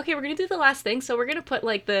cleaning. It's okay, we're gonna do the last thing, so we're gonna put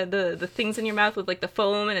the things in your mouth with the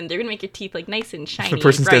foam, and they're gonna make your teeth nice and shiny. The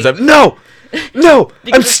person and bright. stands up. No,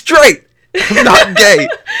 I'm straight. I'm not gay.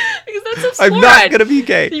 Because that's I'm not gonna be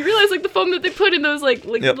gay. You realize the foam that they put in those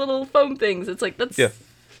little foam things. It's that's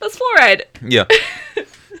fluoride. Yeah.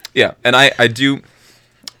 Yeah, and I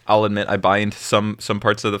I'll admit I buy into some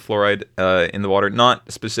parts of the fluoride in the water,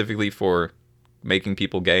 not specifically for making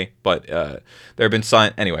people gay, but there have been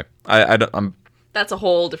anyway. That's a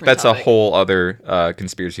whole different. That's topic. a whole other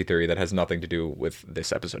conspiracy theory that has nothing to do with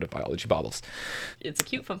this episode of Biology Bobbles. It's a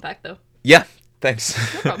cute fun fact, though. Yeah. Thanks.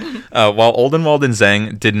 No problem. While Oldenwald and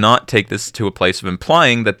Zhang did not take this to a place of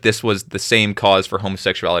implying that this was the same cause for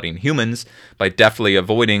homosexuality in humans, by deftly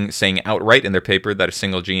avoiding saying outright in their paper that a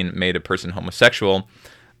single gene made a person homosexual,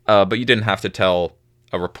 but you didn't have to tell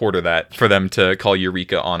a reporter that for them to call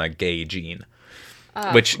Eureka on a gay gene,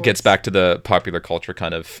 which gets back to the popular culture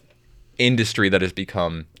kind of industry that has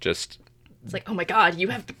become just... It's like, oh my god, you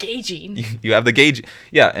have the gay gene. You have the gay gene.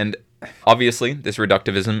 Yeah, and... Obviously, this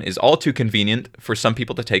reductivism is all too convenient for some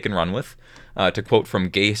people to take and run with. To quote from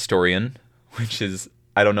Gay Historian, which is,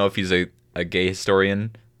 I don't know if he's a gay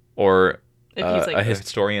historian or a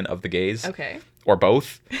historian of the gays. Okay. Or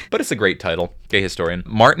both, but it's a great title, Gay Historian.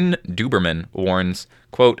 Martin Duberman warns,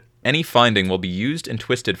 quote, any finding will be used and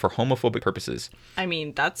twisted for homophobic purposes. I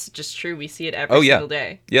mean, that's just true. We see it every single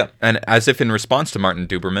day. Yeah, and as if in response to Martin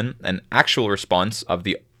Duberman, an actual response of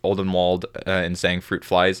the Oldenwald and Zhang fruit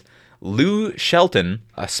flies, Lou Shelton,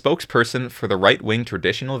 a spokesperson for the right-wing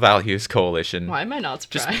Traditional Values Coalition... Why am I not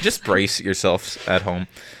surprised? Just brace yourselves at home,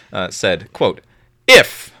 said, quote,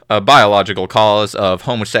 if a biological cause of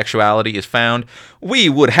homosexuality is found, we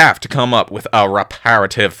would have to come up with a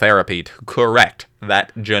reparative therapy to correct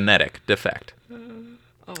that genetic defect.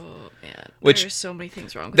 Oh, man. Which, there's so many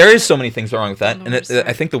things wrong with that. There is so many things wrong with that. And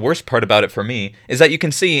I think the worst part about it for me is that you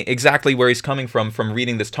can see exactly where he's coming from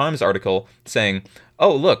reading this Times article saying,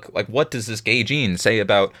 oh, look, like, what does this gay gene say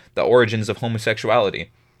about the origins of homosexuality?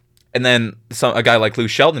 And then a guy like Lou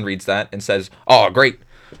Shelton reads that and says, oh, great.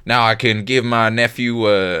 Now I can give my nephew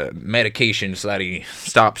medication so that he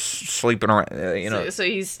stops sleeping around, So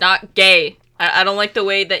he's not gay. I don't like the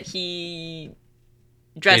way that he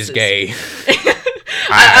dresses. He's gay.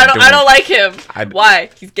 I don't like him. Why?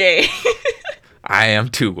 He's gay. I am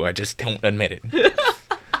too. I just don't admit it.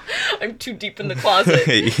 I'm too deep in the closet.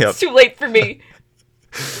 Yep. It's too late for me.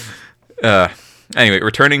 Anyway,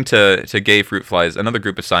 returning to gay fruit flies, another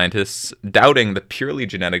group of scientists, doubting the purely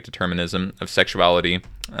genetic determinism of sexuality,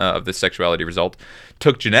 of the sexuality result,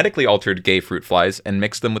 took genetically altered gay fruit flies and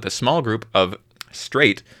mixed them with a small group of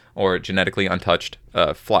straight, or genetically untouched,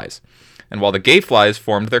 flies. And while the gay flies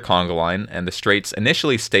formed their conga line and the straights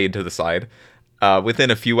initially stayed to the side,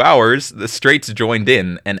 within a few hours, the straights joined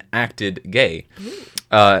in and acted gay.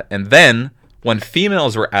 And then... when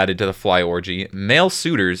females were added to the fly orgy, male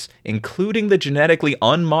suitors, including the genetically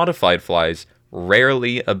unmodified flies,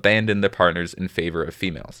 rarely abandoned their partners in favor of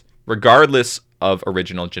females, regardless of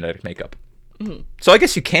original genetic makeup. Mm-hmm. So I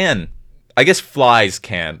guess flies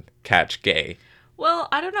can catch gay. Well,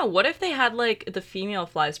 I don't know. What if they had, like, the female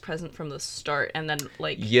flies present from the start and then,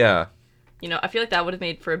 like... Yeah. You know, I feel like that would have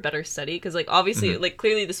made for a better study because, like, obviously, Mm-hmm. like,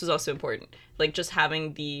 clearly this was also important. Like, just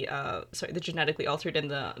having the genetically altered and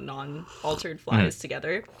the non-altered flies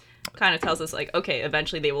together kind of tells us, like, okay,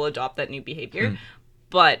 eventually they will adopt that new behavior.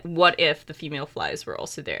 But what if the female flies were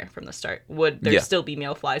also there from the start? Would there still be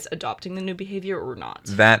male flies adopting the new behavior or not?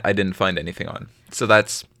 That I didn't find anything on. So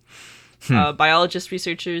that's... Biologist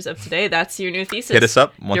researchers of today, that's your new thesis. Hit us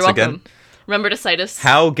up once You're welcome. again. Remember to cite us.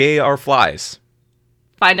 How gay are flies?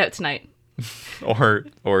 Find out tonight. Or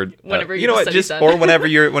whenever you know what, just done. or whenever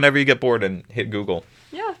you get bored and hit Google.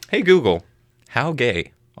 Yeah. Hey Google, how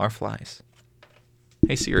gay are flies?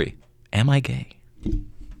 Hey Siri, am I gay?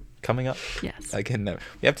 Coming up. Yes. I can never.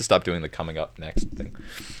 We have to stop doing the coming up next thing.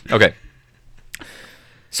 Okay.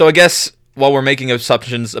 So I guess while we're making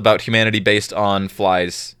assumptions about humanity based on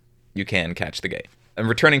flies, you can catch the gay. And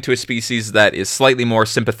returning to a species that is slightly more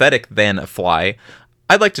sympathetic than a fly,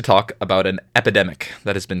 I'd like to talk about an epidemic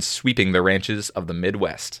that has been sweeping the ranches of the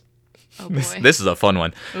Midwest. Oh boy. This is a fun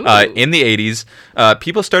one. In the 80s,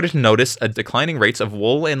 people started to notice a declining rates of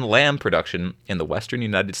wool and lamb production in the western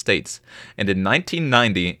United States. And in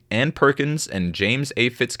 1990, Ann Perkins and James A.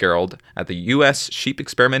 Fitzgerald at the U.S. Sheep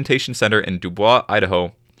Experimentation Center in Dubois,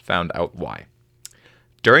 Idaho, found out why.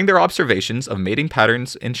 During their observations of mating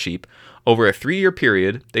patterns in sheep, over a 3-year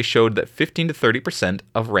period, they showed that 15 to 30%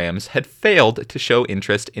 of rams had failed to show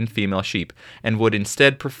interest in female sheep and would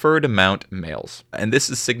instead prefer to mount males. And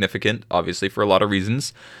this is significant, obviously, for a lot of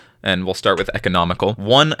reasons. And we'll start with economical. With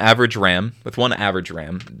one average ram,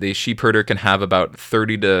 the sheep herder can have about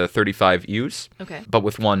 30 to 35 ewes. Okay. But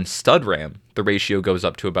with one stud ram, the ratio goes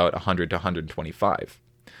up to about 100 to 125.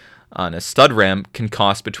 And a stud ram can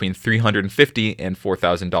cost between $350 and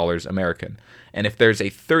 $4,000 American. And if there's a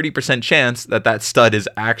 30% chance that stud is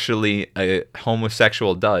actually a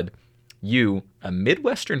homosexual dud, you, a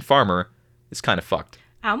Midwestern farmer, is kind of fucked.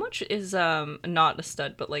 How much is not a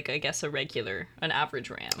stud, but like I guess an average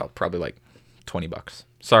ram? Oh, probably like $20.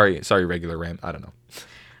 Sorry, regular ram. I don't know.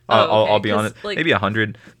 Oh, okay. I'll be honest. Like, maybe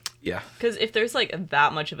 100. Yeah. Because if there's like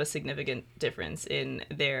that much of a significant difference in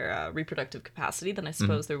their reproductive capacity, then I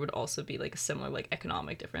suppose there would also be like a similar like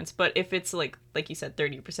economic difference. But if it's like you said,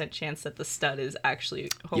 30% chance that the stud is actually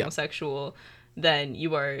homosexual, then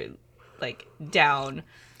you are like down.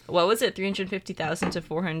 What was it? $350,000 to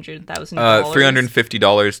 $400,000.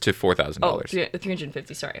 $350 to $4,000. Oh,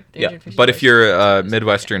 350. Sorry. Yeah, but if you're a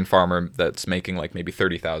Midwestern farmer that's making like maybe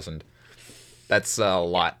 30,000, that's a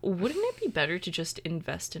lot. Wouldn't it be better to just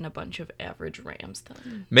invest in a bunch of average rams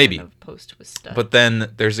then? Maybe. Kind of opposed to a stud. But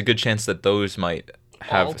then there's a good chance that those might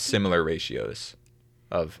have similar ratios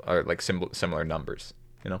or like similar numbers.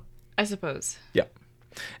 You know. I suppose. Yeah.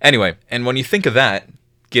 Anyway, and when you think of that,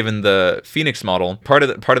 given the Phoenix model, part of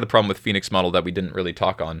the problem with Phoenix model that we didn't really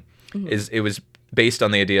talk on is it was based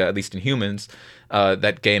on the idea, at least in humans,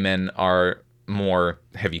 that gay men are more,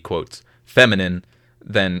 heavy quotes, feminine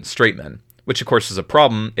than straight men, which of course is a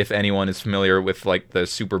problem if anyone is familiar with like the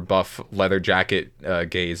super buff leather jacket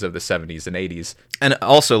gays of the 70s and 80s. And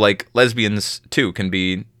also like lesbians too can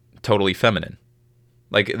be totally feminine.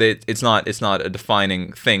 Like it's not a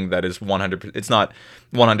defining thing that is 100%. It's not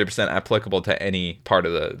 100% applicable to any part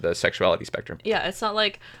of the sexuality spectrum. Yeah, it's not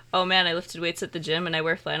like, oh man, I lifted weights at the gym and I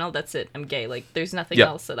wear flannel. That's it. I'm gay. Like there's nothing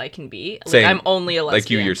else that I can be. Like Same. I'm only a lesbian. Like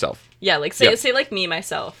you yourself. Yeah, like say like me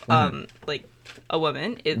myself. Like a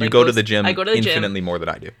woman. You go to the gym. I go to the infinitely more than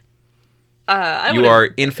I do. You are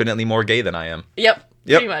infinitely more gay than I am. Yep.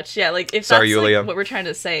 Pretty much, yeah. Like if Sorry, that's Yulia. like, what we're trying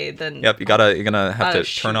to say, then you're gonna have to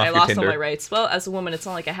turn off your Tinder. I lost all my rights. Well, as a woman, it's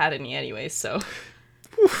not like I had any anyway, so.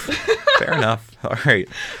 Fair enough. All right.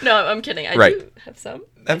 No, I'm kidding. I do have some.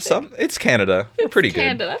 It's Canada. We're pretty good.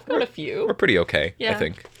 Canada. I've got a few. We're pretty okay. Yeah. I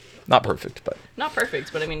think. Not perfect, but. Not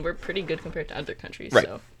perfect, but I mean we're pretty good compared to other countries. Right.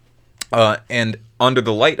 So. And under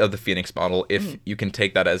the light of the Phoenix model, if you can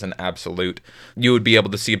take that as an absolute, you would be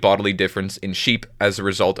able to see a bodily difference in sheep as a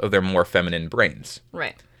result of their more feminine brains.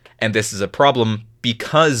 Right. And this is a problem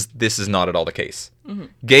because this is not at all the case.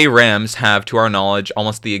 Gay rams have, to our knowledge,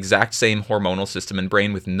 almost the exact same hormonal system and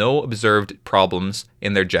brain with no observed problems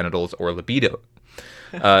in their genitals or libido.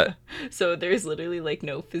 So there's literally like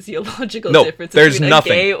no physiological difference there's between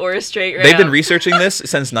nothing. a gay or a straight ram. They've been researching this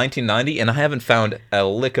since 1990, and I haven't found a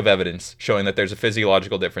lick of evidence showing that there's a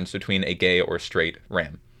physiological difference between a gay or straight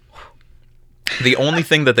ram. The only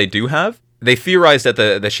thing that they do have, they theorized at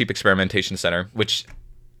the Sheep Experimentation Center, which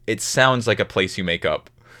it sounds like a place you make up.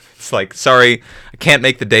 It's like, sorry, I can't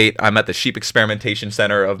make the date. I'm at the Sheep Experimentation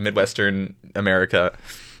Center of Midwestern America.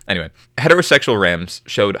 Anyway, heterosexual rams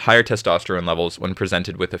showed higher testosterone levels when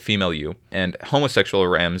presented with a female ewe, and homosexual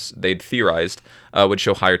rams, they'd theorized, would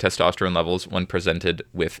show higher testosterone levels when presented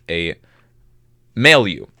with a male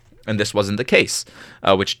ewe. And this wasn't the case,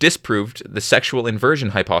 which disproved the sexual inversion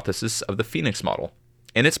hypothesis of the Phoenix model.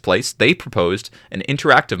 In its place, they proposed an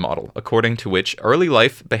interactive model, according to which early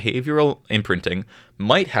life behavioral imprinting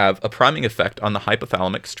might have a priming effect on the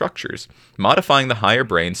hypothalamic structures, modifying the higher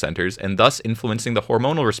brain centers and thus influencing the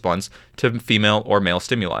hormonal response to female or male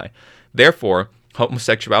stimuli. Therefore,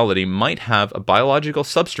 homosexuality might have a biological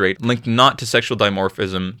substrate linked not to sexual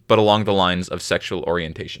dimorphism, but along the lines of sexual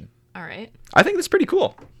orientation. All right. I think that's pretty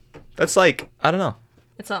cool. That's like, I don't know.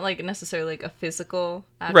 It's not like necessarily like a physical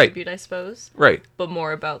attribute, I suppose. Right. But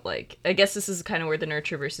more about like, I guess this is kind of where the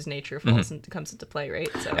nurture versus nature comes into play, right?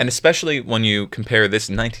 So. And especially when you compare this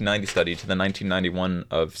 1990 study to the 1991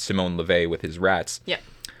 of Simone Levay with his rats. Yeah.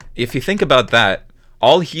 If you think about that,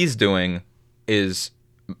 all he's doing is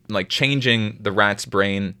like changing the rat's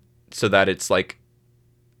brain so that it's like,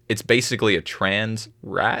 it's basically a trans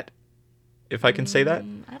rat, if I can say that.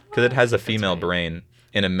 Because it has a female brain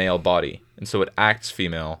in a male body, and so it acts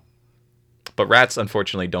female. But rats,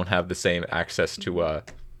 unfortunately, don't have the same access to...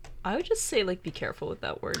 I would just say, like, be careful with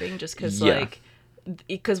that wording, just because, like...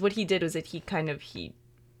 Because what he did was that he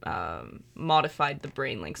modified the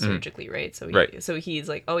brain, like, surgically, right? So he's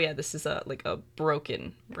like, oh, yeah, this is a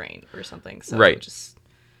broken brain or something. So just...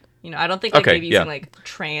 You know, I don't think like maybe using like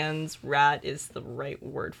trans rat is the right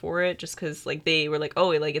word for it, just because like they were like, oh,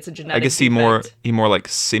 like it's a genetic. I guess he more like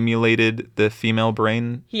simulated the female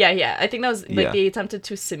brain. Yeah. I think that was like they attempted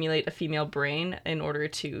to simulate a female brain in order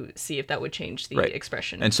to see if that would change the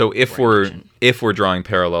expression. And so if we're drawing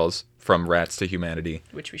parallels from rats to humanity,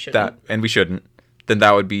 which we shouldn't, then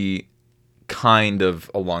that would be kind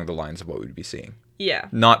of along the lines of what we'd be seeing. Yeah.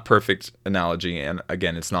 Not perfect analogy, and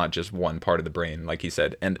again, it's not just one part of the brain, like he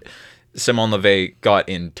said. And Simone Levet got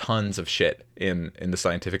in tons of shit in the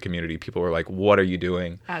scientific community. People were like, what are you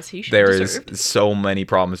doing? As he should. There deserved. is so many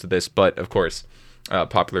problems with this, but of course,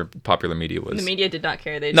 popular media was... The media did not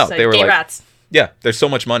care. They No, just said, they were gay like- rats. Yeah, there's so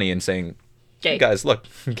much money in saying, Gay. "Hey guys, look,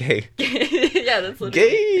 gay. Yeah, that's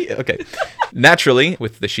literally. Gay. Okay. Naturally,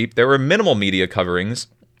 with the sheep, there were minimal media coverings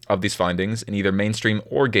of these findings in either mainstream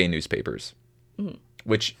or gay newspapers.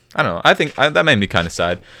 Which, I don't know, I think that made me kind of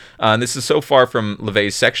sad. And this is so far from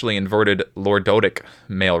LeVay's sexually inverted lordotic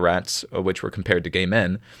male rats, which were compared to gay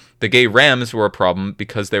men. The gay rams were a problem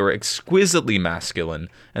because they were exquisitely masculine,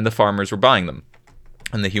 and the farmers were buying them.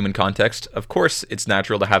 In the human context, of course, it's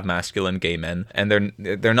natural to have masculine gay men, and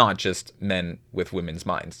they're not just men with women's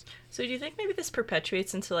minds. So do you think maybe this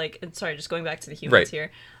perpetuates into like, and sorry, just going back to the humans Right.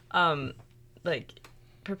 here, like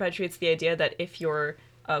perpetuates the idea that if you're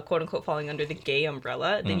quote unquote falling under the gay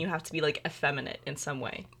umbrella, then you have to be like effeminate in some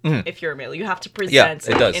way. If you're a male, you have to present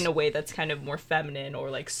it does. in a way that's kind of more feminine or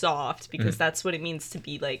like soft, because that's what it means to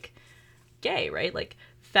be like gay, right? Like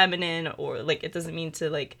feminine, or like it doesn't mean to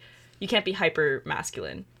like, you can't be hyper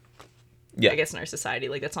masculine. Yeah. I guess in our society,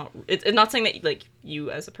 like that's not. It's not saying that like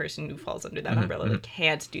you as a person who falls under that umbrella like,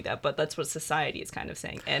 can't do that, but that's what society is kind of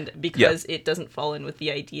saying. And because it doesn't fall in with the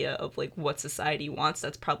idea of like what society wants,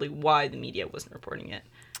 that's probably why the media wasn't reporting it.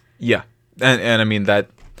 Yeah, and I mean that's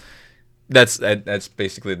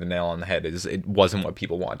basically the nail on the head. Is it wasn't what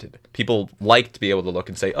people wanted. People like to be able to look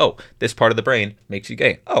and say, oh, this part of the brain makes you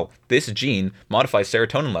gay. Oh, this gene modifies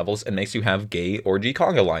serotonin levels and makes you have gay orgy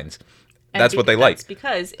conga lines. And That's what they like. That's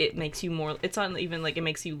because it makes you more. It's not even like it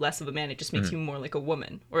makes you less of a man. It just makes you more like a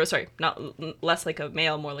woman, or sorry, not less like a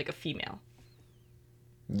male, more like a female.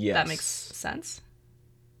 Yes, That makes sense.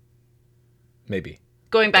 maybe.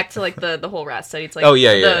 Going back to like the whole rat study, it's like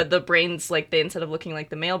the brains, like they, instead of looking like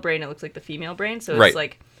the male brain, it looks like the female brain. So Right. it's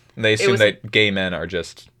like They assume was that gay men are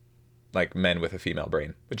just like men with a female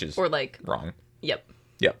brain, which is or like wrong. yep,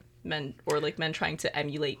 Yep. men or like men trying to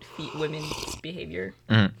emulate women's behavior.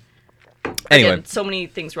 Anyway, Again, so many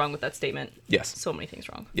things wrong with that statement. yes. So many things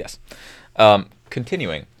wrong. Yes.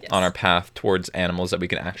 Continuing Yes. on our path towards animals that we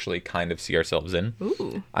can actually kind of see ourselves in.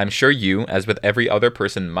 Ooh. I'm sure you, as with every other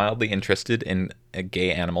person mildly interested in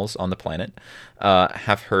gay animals on the planet,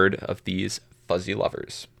 have heard of these fuzzy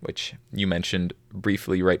lovers, which you mentioned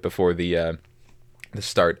briefly right before the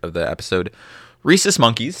start of the episode. Rhesus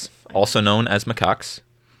monkeys, also known as macaques,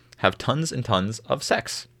 have tons and tons of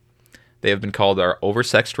sex. They have been called our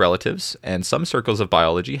oversexed relatives, and some circles of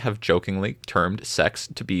biology have jokingly termed sex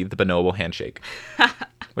to be the bonobo handshake,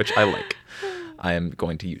 which I like. I am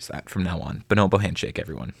going to use that from now on. Bonobo handshake,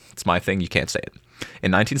 everyone. It's my thing. You can't say it.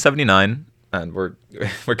 In 1979, and we're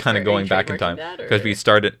kind Are of you going back in trademarking time that, or- because we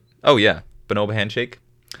started. Oh yeah, bonobo handshake.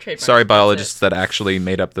 Trademark. Sorry, That's biologists it. that actually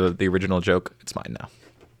made up the original joke. It's mine now.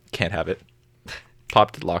 Can't have it.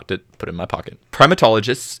 Popped it, locked it, put it in my pocket.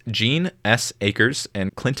 Primatologists Gene S. Akers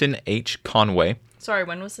and Clinton H. Conway, Sorry,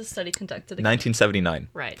 when was this study conducted? Again? 1979.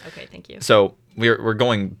 Right. Okay. Thank you. So we're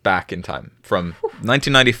going back in time from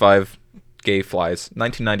 1995, gay flies,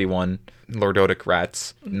 1991, lordotic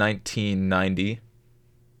rats, 1990,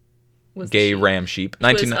 Was the gay sheep- ram sheep, It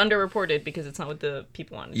was 19 underreported because it's not what the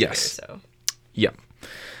people wanted to Yes. hear. So yeah,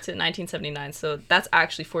 to 1979. So that's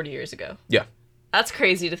actually 40 years ago. yeah. That's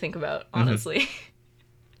crazy to think about, honestly.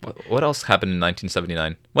 What else happened in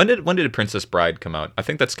 1979? When did Princess Bride come out? I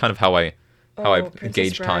think that's kind of how I Princess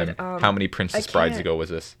gauge Bride, time. How many Princess Brides can't- ago was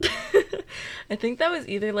this? I think that was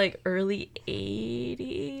either like early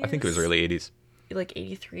 80s. I think it was early 80s. Like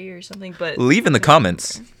 83 or something. But Leave in the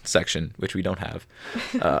comments section, which we don't have.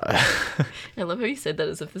 I love how you said that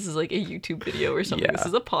as if this is like a YouTube video or something. Yeah. This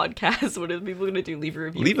is a podcast. What are the people going to do? Leave a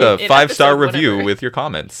review. Leave in- a in 5-star episode, review whatever. with your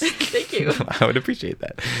comments. Thank you. I would appreciate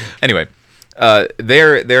that. Anyway,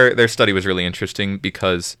 their study was really interesting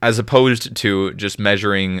because, as opposed to just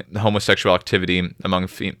measuring homosexual activity among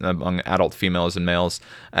adult females and males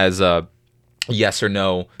as a yes or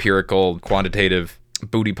no empirical quantitative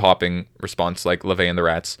booty popping response like LeVay and the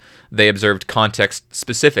rats, they observed context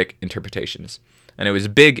specific interpretations. And it was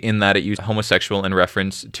big in that it used homosexual in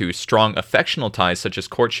reference to strong affectional ties such as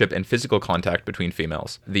courtship and physical contact between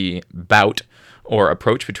females. The bout or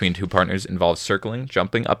approach between two partners involves circling,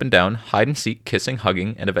 jumping up and down, hide and seek, kissing,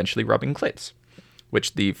 hugging, and eventually rubbing clits,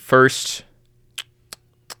 which the first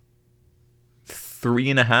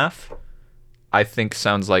 3.5 I think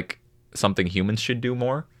sounds like something humans should do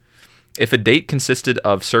more. If a date consisted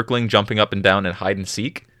of circling, jumping up and down, and hide and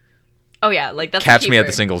seek, Oh yeah, like that's catch a me at the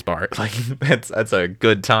keeper. singles bar. Like that's a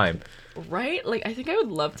good time. Right? Like, I think I would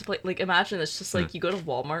love to play. Like, imagine it's just like Hmm. you go to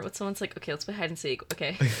Walmart with someone. It's like, okay, let's play hide and seek.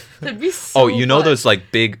 Okay, that'd be so. Oh, you know fun. those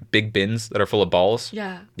like big bins that are full of balls?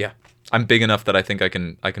 Yeah. Yeah, I'm big enough that I think I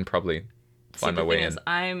can probably climb my the way thing in. is,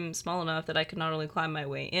 I'm small enough that I could not only climb my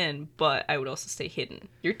way in, but I would also stay hidden.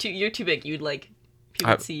 You're too big. You'd like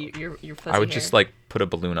people would see your fuzzy I would hair. just like put a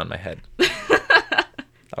balloon on my head. That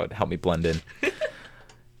would help me blend in.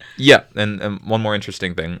 Yeah, and one more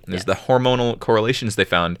interesting thing is the hormonal correlations they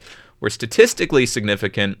found were statistically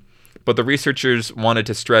significant, but the researchers wanted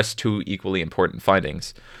to stress two equally important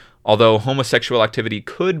findings. Although homosexual activity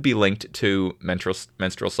could be linked to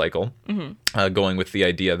menstrual cycle, going with the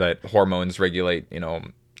idea that hormones regulate,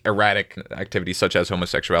 erratic activities such as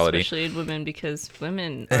homosexuality. Especially in women, because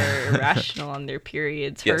women are irrational on their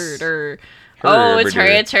periods. Yes. It's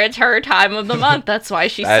her time of the month. That's why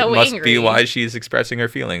she's so angry. That must be why she's expressing her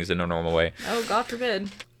feelings in a normal way. Oh, God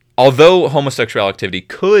forbid. Although homosexual activity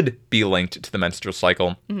could be linked to the menstrual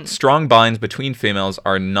cycle, strong binds between females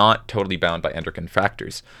are not totally bound by endocrine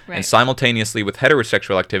factors. Right. And simultaneously with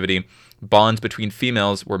heterosexual activity, bonds between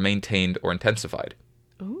females were maintained or intensified.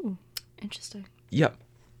 Ooh, interesting. Yep.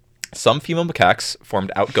 Some female macaques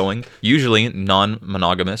formed outgoing, usually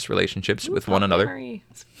non-monogamous relationships with one another.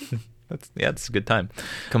 It's a good time.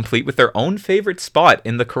 Complete with their own favorite spot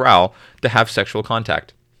in the corral to have sexual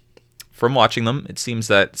contact. From watching them, it seems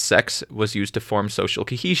that sex was used to form social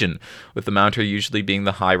cohesion, with the mounter usually being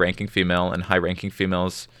the high-ranking female and high-ranking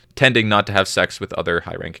females tending not to have sex with other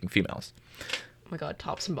high-ranking females. Oh my God,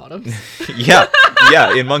 tops and bottoms. Yeah,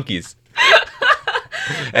 in monkeys.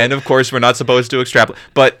 And of course, we're not supposed to extrapolate,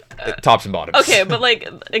 but tops and bottoms. Okay, but like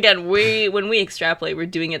again, when we extrapolate, we're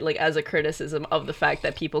doing it like as a criticism of the fact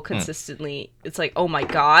that people consistently. It's like, oh my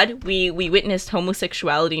God, we witnessed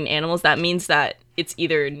homosexuality in animals. That means that it's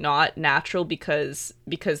either not natural because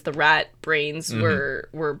the rat brains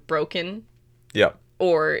were broken. Yeah.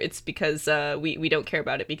 Or it's because we don't care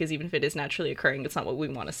about it, because even if it is naturally occurring, it's not what we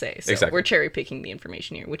want to say. So exactly. We're cherry picking the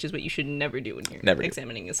information here, which is what you should never do when you're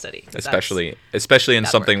examining a study. Especially in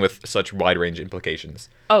something with such wide range implications.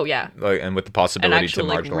 Oh yeah. And with the possibility actual,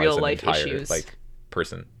 to marginalize real an life entire issues.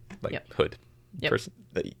 person, hood, Yep. person,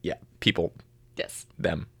 people, Yes.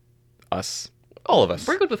 them, us, all of us.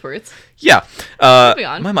 We're good with words. Yeah. Moving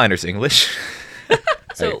on. My minor's English.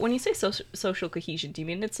 So when you say social cohesion, do you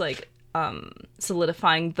mean it's like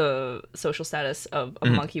solidifying the social status of a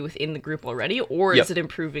monkey within the group already, or is it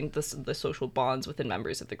improving the social bonds within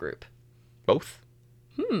members of the group? Both.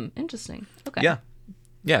 Interesting. Okay. Yeah.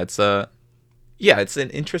 It's an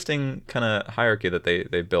interesting kind of hierarchy that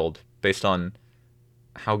they build based on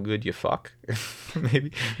how good you fuck.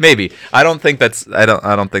 maybe. I don't think that's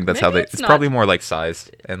how they. It's probably more like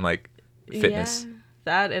size and like fitness. Yeah,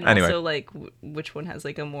 that and anyway. Also like which one has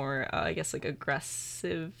like a more I guess like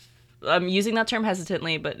aggressive. I'm using that term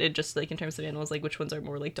hesitantly, but it just like in terms of animals, like which ones are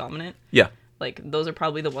more like dominant. Yeah. Like those are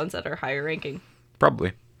probably the ones that are higher ranking.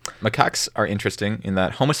 Probably. Macaques are interesting in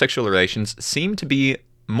that homosexual relations seem to be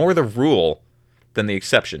more the rule than the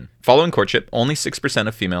exception. Following courtship, only 6%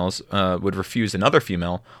 of females would refuse another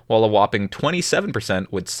female, while a whopping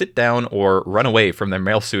 27% would sit down or run away from their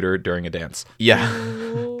male suitor during a dance. Yeah.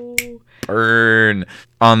 Burn.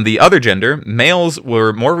 On the other gender, males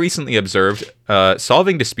were more recently observed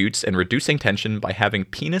solving disputes and reducing tension by having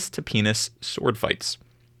penis-to-penis sword fights.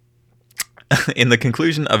 In the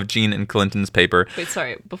conclusion of Jean and Clinton's paper... Wait,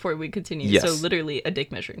 sorry, before we continue. Yes. So literally a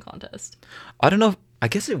dick measuring contest. I don't know. I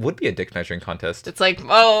guess it would be a dick measuring contest. It's like,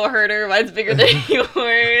 oh, herder, mine's bigger than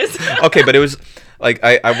yours. Okay, but it was... Like,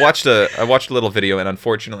 I watched a little video and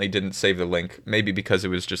unfortunately didn't save the link. Maybe because it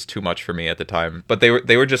was just too much for me at the time. But they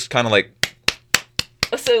were just kind of like...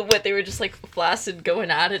 So what, they were just like flaccid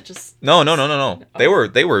going at it just... No. Oh. They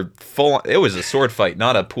were full... It was a sword fight,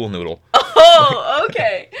 not a pool noodle. Oh,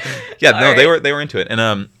 okay. Yeah, no, right. They were into it.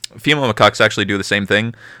 And female macaques actually do the same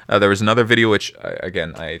thing. There was another video which,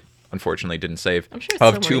 again, I unfortunately didn't save. I'm sure it's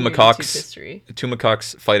of two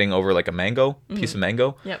macaques fighting over like a mango, piece of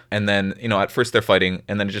mango. Yep. And then, at first they're fighting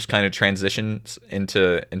and then it just kind of transitions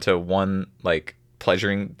into one like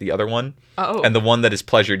pleasuring the other one. Oh. And the one that is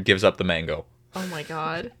pleasured gives up the mango. Oh my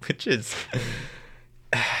God. Which is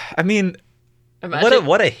I mean, imagine...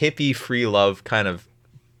 what a hippie free love kind of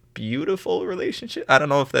beautiful relationship. I don't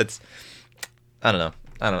know if that's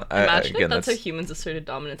Imagine if that's how humans asserted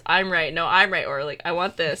dominance. I'm right. No, I'm right. Or like, I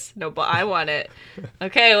want this. No, but I want it.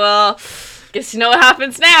 Okay, well, guess you know what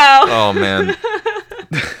happens now. Oh, man.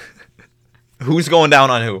 Who's going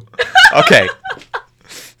down on who? Okay.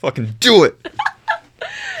 Fucking do it.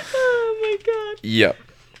 Oh, my God. Yep.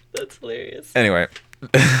 That's hilarious. Anyway.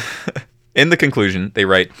 In the conclusion, they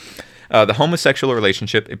write... the homosexual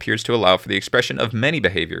relationship appears to allow for the expression of many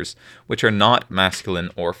behaviors, which are not masculine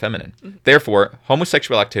or feminine. Therefore,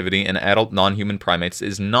 homosexual activity in adult non-human primates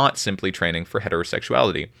is not simply training for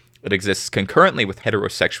heterosexuality. It exists concurrently with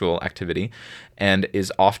heterosexual activity and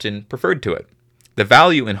is often preferred to it. The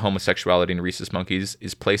value in homosexuality in rhesus monkeys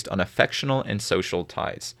is placed on affectional and social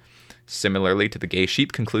ties. Similarly to the gay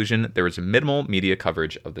sheep conclusion, there is minimal media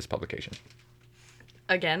coverage of this publication.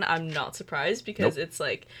 Again, I'm not surprised because It's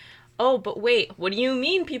like, oh, but wait, what do you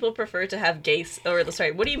mean people prefer to have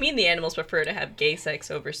what do you mean the animals prefer to have gay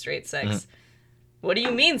sex over straight sex? Mm-hmm. What do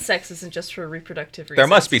you mean sex isn't just for reproductive reasons? There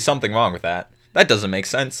must be something wrong with that. That doesn't make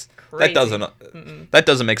sense. Crazy. That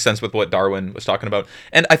doesn't make sense with what Darwin was talking about.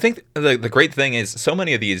 And I think the great thing is so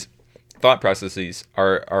many of these thought processes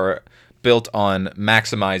are built on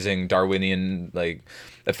maximizing Darwinian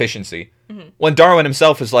efficiency. Mm-hmm. When Darwin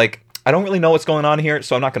himself is like, I don't really know what's going on here,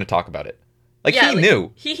 so I'm not going to talk about it. He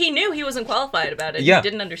knew. He knew he wasn't qualified about it. Yeah. He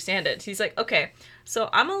didn't understand it. He's like, okay, so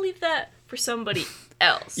I'm going to leave that for somebody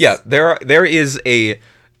else. Yeah, there is a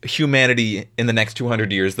humanity in the next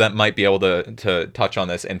 200 years that might be able to touch on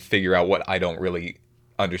this and figure out what I don't really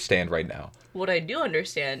understand right now. What I do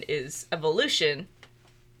understand is evolution.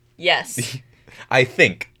 Yes. I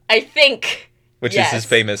think. Which yes. is his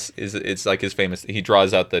famous. It's like his famous. He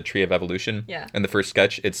draws out the tree of evolution. Yeah. In the first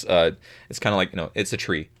sketch, it's kind of like it's a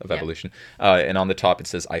tree of evolution, and on the top it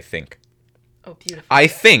says "I think." Oh, beautiful. I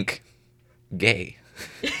think, gay.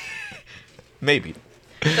 Maybe.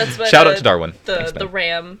 That's what, shout out to Darwin. The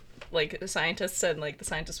RAM scientists and the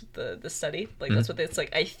scientists with the study that's what it's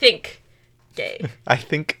like. I think, gay. I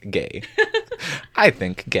think gay. I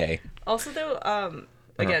think gay. Also, though,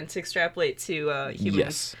 again to extrapolate to humans.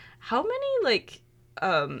 Yes. How many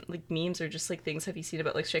memes or just things have you seen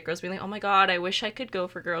about straight girls being like, oh my god, I wish I could go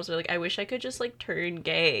for girls, or I wish I could just turn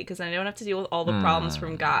gay because I don't have to deal with all the problems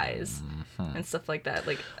from guys and stuff like that.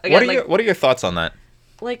 Again, what are your thoughts on that?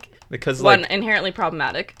 Because inherently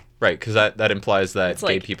problematic. Right, because that implies that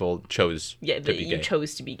gay people chose to be gay. You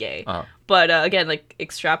chose to be gay. Uh-huh. But again,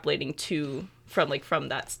 extrapolating from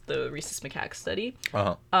that's the rhesus macaque study.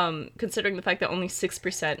 Uh-huh. Considering the fact that only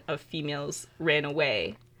 6% of females ran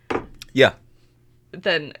away. Yeah.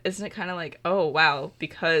 Then isn't it kind of oh wow,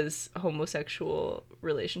 because homosexual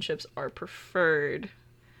relationships are preferred,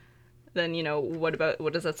 then what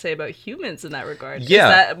does that say about humans in that regard? Yeah.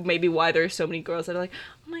 Is that maybe why there's so many girls that are like,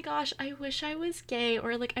 oh my gosh, I wish I was gay,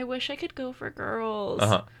 or I wish I could go for girls.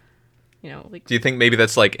 Uh-huh. Do you think maybe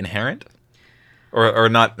that's inherent? Or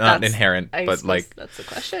not inherent, but that's the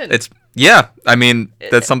question. It's I mean,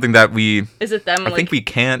 that's something that is it them? I think we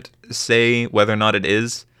can't say whether or not it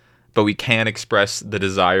is, but we can express the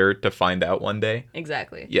desire to find out one day.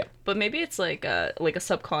 Exactly. Yeah. But maybe it's a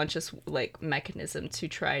subconscious mechanism to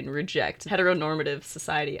try and reject heteronormative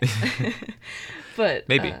society. But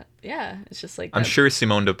maybe. It's just I'm sure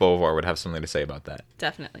Simone de Beauvoir would have something to say about that.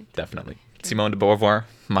 Definitely. Simone de Beauvoir,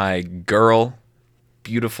 my girl,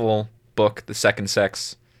 beautiful book, The Second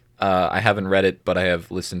Sex. I haven't read it, but I have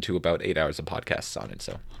listened to about 8 hours of podcasts on it,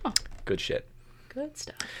 so good shit. Good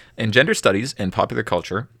stuff. In gender studies and popular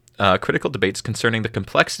culture, critical debates concerning the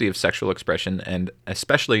complexity of sexual expression and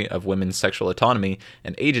especially of women's sexual autonomy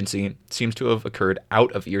and agency seems to have occurred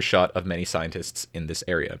out of earshot of many scientists in this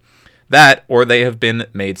area. That, or they have been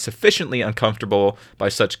made sufficiently uncomfortable by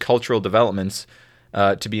such cultural developments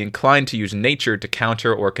to be inclined to use nature to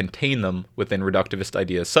counter or contain them within reductivist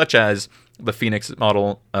ideas, such as the Phoenix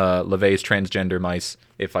model, LeVay's transgender mice,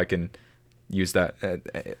 if I can use that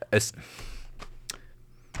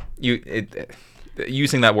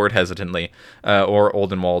using that word hesitantly, or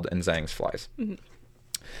Oldenwald and Zhang's flies. Mm-hmm.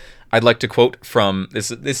 I'd like to quote from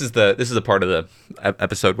this is the part of the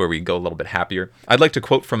episode where we go a little bit happier. I'd like to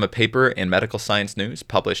quote from a paper in Medical Science News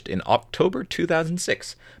published in October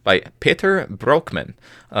 2006 by Peter Brockmann,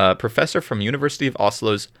 professor from University of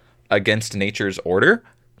Oslo's Against Nature's Order?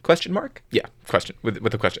 Question mark? Yeah, question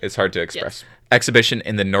with a question. It's hard to express. Yes. Exhibition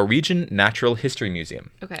in the Norwegian Natural History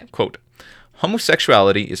Museum. Okay. Quote,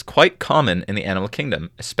 homosexuality is quite common in the animal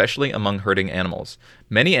kingdom, especially among herding animals.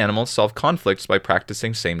 Many animals solve conflicts by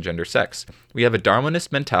practicing same-gender sex. We have a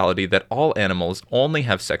Darwinist mentality that all animals only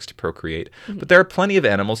have sex to procreate, but there are plenty of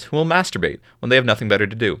animals who will masturbate when they have nothing better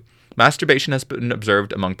to do. Masturbation has been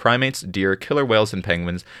observed among primates, deer, killer whales, and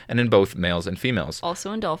penguins, and in both males and females.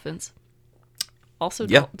 Also in dolphins. Also,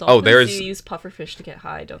 yeah. Dolphins use pufferfish to get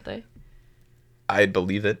high, don't they? I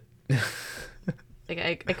believe it.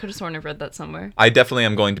 I could have sworn I've read that somewhere. I definitely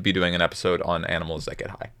am going to be doing an episode on animals that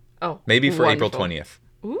get high. Oh, maybe for wonderful. April 20th.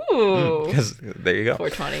 Ooh. Because there you go.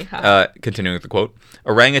 420. Huh? Continuing with the quote.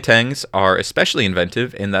 Orangutans are especially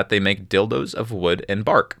inventive in that they make dildos of wood and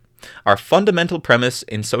bark. Our fundamental premise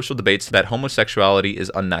in social debates that homosexuality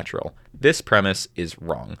is unnatural. This premise is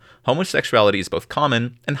wrong. Homosexuality is both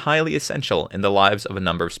common and highly essential in the lives of a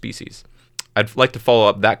number of species. I'd like to follow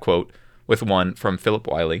up that quote with one from Philip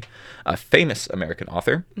Wiley, a famous American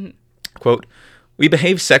author. Quote, "We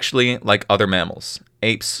behave sexually like other mammals,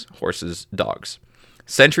 apes, horses, dogs.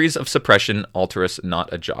 Centuries of suppression alter us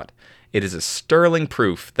not a jot. It is a sterling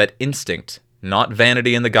proof that instinct, not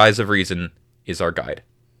vanity in the guise of reason, is our guide."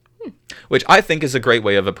 Which I think is a great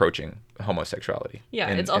way of approaching homosexuality. Yeah,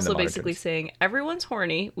 it's also basically saying everyone's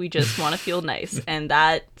horny. We just want to feel nice, and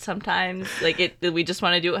that sometimes, we just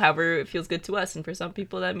want to do it however it feels good to us. And for some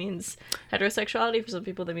people, that means heterosexuality. For some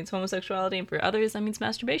people, that means homosexuality, and for others, that means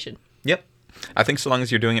masturbation. Yep, I think so long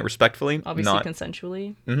as you're doing it respectfully, obviously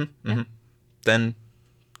consensually, then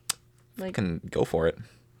can go for it.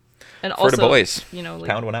 And for also, the boys,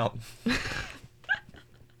 pound one out.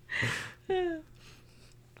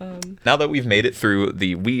 Now that we've made it through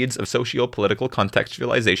the weeds of socio-political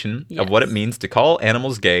contextualization of what it means to call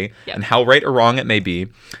animals gay and how right or wrong it may be,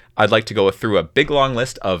 I'd like to go through a big long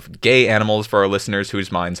list of gay animals for our listeners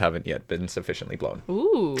whose minds haven't yet been sufficiently blown.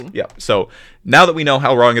 Ooh. Yeah. So now that we know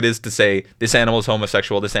how wrong it is to say this animal is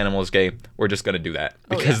homosexual, this animal is gay, we're just going to do that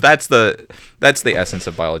because that's the essence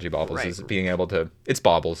of Biology Baubles, is being able to. It's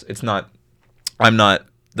baubles. It's not. I'm not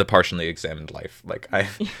the partially examined life.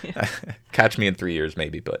 Catch me in 3 years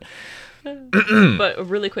maybe, but but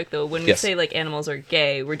really quick though, when we say animals are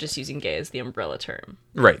gay, we're just using gay as the umbrella term,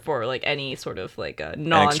 right? For any sort of a non-straight.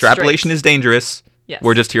 And extrapolation is dangerous. Yes,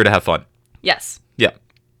 we're just here to have fun. Yes. Yeah.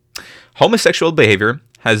 Homosexual behavior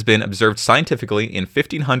has been observed scientifically in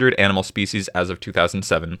 1,500 animal species as of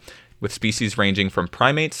 2007, with species ranging from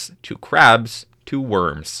primates to crabs to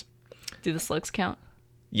worms. Do the slugs count?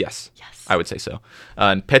 Yes, I would say so.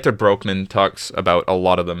 And Peter Broekman talks about a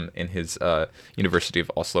lot of them in his University of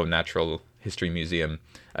Oslo Natural History Museum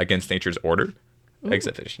Against Nature's Order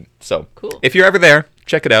exhibition. So cool. If you're ever there,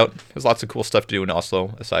 check it out. There's lots of cool stuff to do in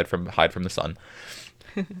Oslo, aside from hide from the sun.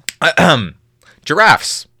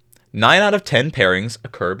 Giraffes. 9 out of 10 pairings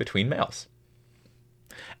occur between males.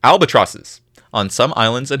 Albatrosses. On some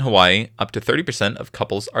islands in Hawaii, up to 30% of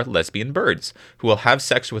couples are lesbian birds, who will have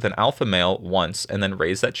sex with an alpha male once and then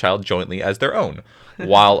raise that child jointly as their own,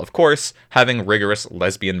 while, of course, having rigorous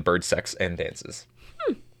lesbian bird sex and dances.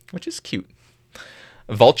 Which is cute.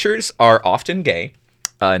 Vultures are often gay.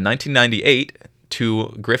 In 1998,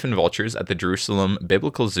 2 griffin vultures at the Jerusalem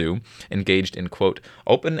Biblical Zoo engaged in, quote,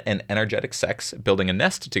 open and energetic sex, building a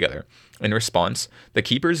nest together. In response, the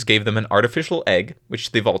keepers gave them an artificial egg,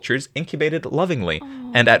 which the vultures incubated lovingly.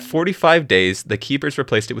 Aww. And at 45 days, the keepers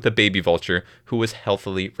replaced it with a baby vulture who was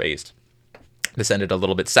healthily raised. This ended a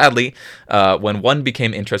little bit sadly when one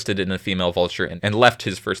became interested in a female vulture and left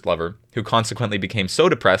his first lover, who consequently became so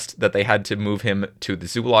depressed that they had to move him to the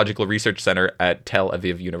Zoological Research Center at Tel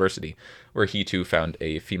Aviv University, where he too found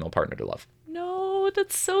a female partner to love. No,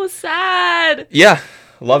 that's so sad. Yeah,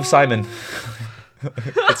 love Simon.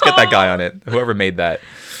 Let's get that guy on it. Whoever made that.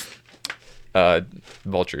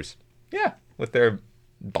 Vultures. Yeah, with their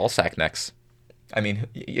ballsack necks. I mean,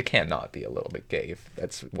 you can't not be a little bit gay if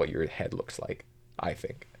that's what your head looks like, I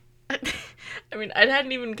think. I mean, I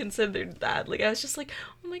hadn't even considered that. I was just like,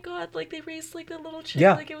 oh my god, they raised, the little chick.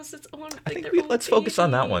 Yeah. It was its own, I think let's focus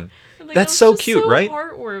on that one. And, that's so cute, right?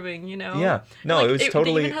 Heartwarming, Yeah. No, it was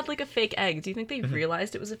totally... They even had, a fake egg. Do you think they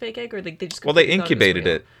realized it was a fake egg, or they just... Well, they incubated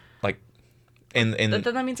it, in... Then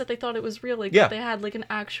that means that they thought it was real. They had, an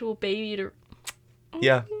actual baby to... Oh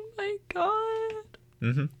yeah. my god.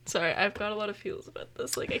 Mm-hmm. Sorry, I've got a lot of feels about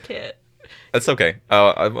this. I can't. That's okay.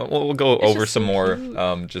 We'll go over some more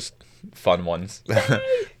just fun ones.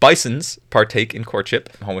 Bisons partake in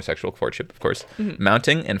courtship, homosexual courtship, of course. Mm-hmm.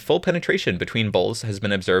 Mounting and full penetration between bulls has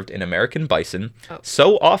been observed in American bison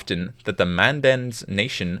so often that the Mandans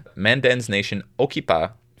Nation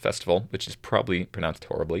Okipa Festival, which is probably pronounced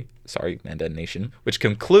horribly, sorry, Mandan Nation, which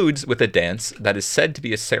concludes with a dance that is said to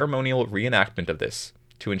be a ceremonial reenactment of this,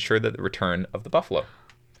 to ensure the return of the buffalo.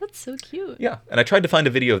 That's so cute. Yeah, and I tried to find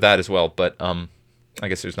a video of that as well, but I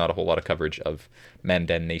guess there's not a whole lot of coverage of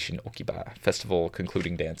Mandan Nation Okiba Festival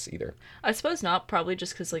concluding dance either. I suppose not, probably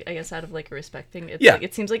just because, I guess out of, a respecting, it's,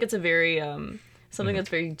 it seems like it's a very, something that's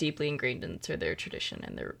very deeply ingrained into their tradition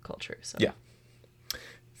and their culture, so. Yeah.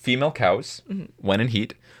 Female cows, when in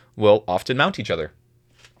heat, will often mount each other.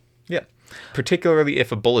 Yeah. Particularly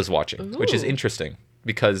if a bull is watching, which is interesting.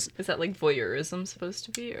 Because is that voyeurism supposed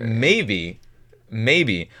to be? Or? Maybe.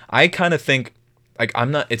 I kind of think I'm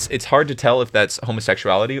not. It's hard to tell if that's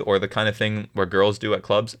homosexuality or the kind of thing where girls do at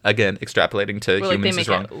clubs. Again, extrapolating to humans is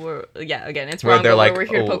wrong. Again, it's where wrong. They're we're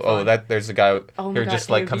here to poke fun. that there's a guy. Here, just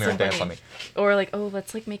come here and dance on me. Or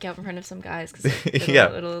let's make out in front of some guys because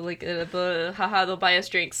they'll buy us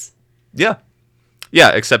drinks. Yeah.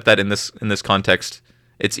 Except that in this context,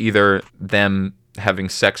 It's either them having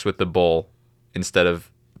sex with the bull instead of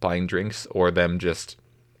buying drinks, or them just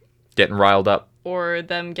getting riled up. Or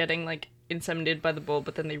them getting, like, inseminated by the bull,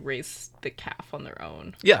 but then they raise the calf on their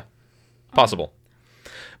own. Yeah, possible.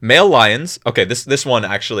 Male lions, okay, this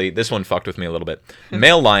one fucked with me a little bit.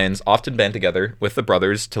 Male lions often band together with the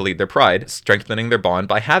brothers to lead their pride, strengthening their bond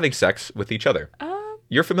by having sex with each other.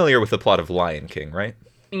 You're familiar with the plot of Lion King, right?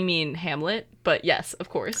 You mean Hamlet? But yes, of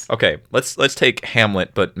course. Okay, let's take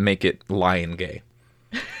Hamlet, but make it lion gay.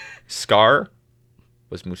 Scar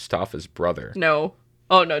was Mustafa's brother. No.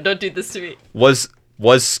 Oh no, don't do this to me. Was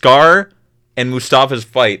Scar and Mustafa's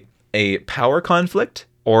fight a power conflict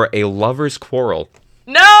or a lover's quarrel?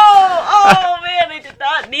 No! Oh man, I did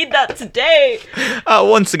not need that today.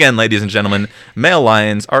 Once again, ladies and gentlemen, male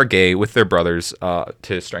lions are gay with their brothers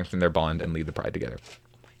to strengthen their bond and lead the pride together.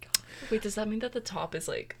 Oh my god. Wait, does that mean that the top is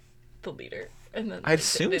like the leader? And then I'd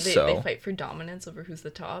assume so. They fight for dominance over who's the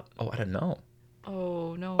top? Oh, I don't know.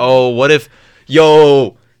 Oh no. Oh, what if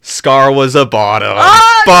Scar was a bottom?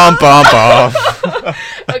 Oh, bum bum.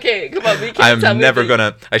 Okay, come on, we can't. I'm never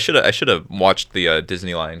gonna. I should have watched the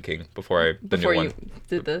Disney Lion King before the new one. You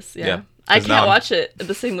did this, yeah. Yeah. I can't watch it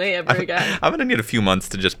the same way ever again. I'm gonna need a few months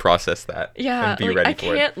to just process that. Yeah, and be like ready I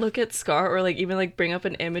for can't look at Scar or like even like bring up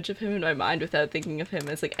an image of him in my mind without thinking of him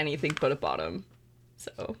as like anything but a bottom.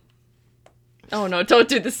 So. Oh no! Don't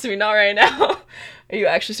do this to me, not right now. Are you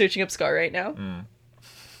actually searching up Scar right now?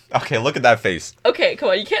 Okay, look at that face. Okay, come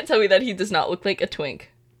on. You can't tell me that he does not look like a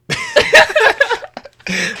twink.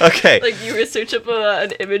 Okay. Like, you research up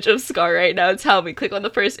an image of Scar right now. Tell me. Click on the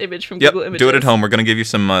first image from Google Images. Do it at home. We're gonna give you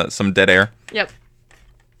some dead air. Yep.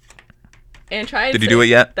 And try and Did you do it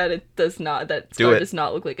yet? That it does not. That Scar does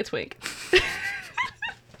not look like a twink.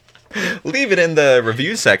 Leave it in the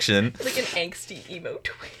review section. Like an angsty emo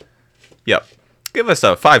twink. Yep. Give us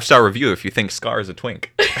a 5-star review if you think Scar is a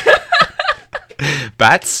twink.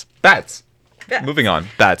 Bats. Moving on.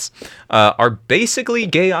 Bats are basically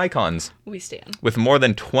gay icons. We stand. With more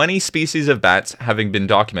than 20 species of bats having been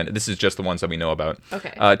documented. This is just the ones that we know about.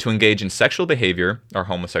 Okay. To engage in sexual behavior or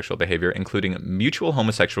homosexual behavior, including mutual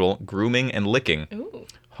homosexual grooming and licking. Ooh.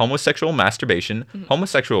 Homosexual masturbation,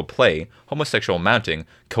 homosexual play, homosexual mounting,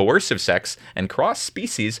 coercive sex, and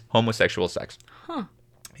cross-species homosexual sex. Huh.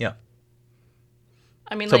 Yeah.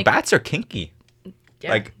 I mean, so like, bats are kinky. Yeah,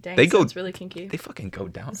 like dang, they go. sounds really kinky. They fucking go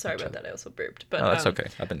down. Sorry about that. I also burped, but Oh, that's okay.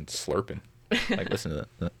 I've been slurping. Like, listen to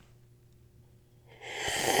that.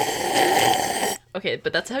 Okay,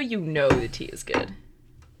 but that's how you know the tea is good,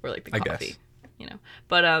 or like the coffee. I guess. You know,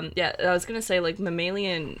 but yeah, I was gonna say like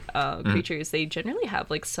mammalian creatures, they generally have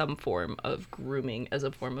like some form of grooming as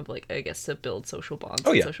a form of like, I guess, to build social bonds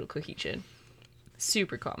and social cohesion.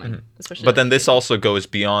 Super common, especially. But then this also goes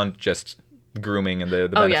beyond just grooming and the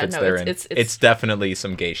benefits therein. It's definitely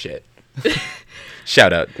some gay shit.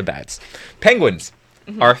 Shout out to bats. Penguins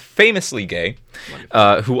are famously gay,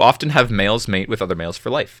 who often have males mate with other males for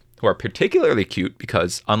life, who are particularly cute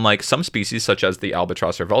because, unlike some species such as the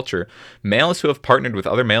albatross or vulture, males who have partnered with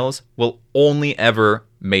other males will only ever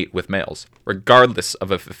mate with males, regardless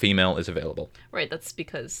of if a female is available. Right, that's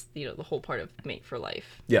because, you know, the whole part of mate for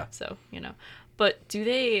life. Yeah. So, you know. But do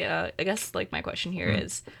they, I guess, like, my question here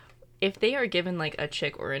is, if they are given, like, a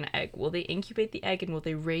chick or an egg, will they incubate the egg and will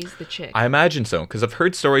they raise the chick? I imagine so, because I've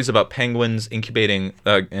heard stories about penguins incubating,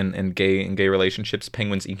 in gay relationships,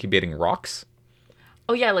 penguins incubating rocks.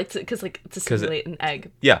 Oh, yeah, like, to simulate an egg.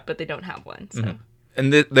 Yeah. But they don't have one, so.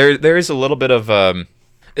 And there is a little bit of,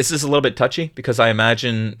 this is a little bit touchy, because I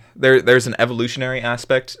imagine there's an evolutionary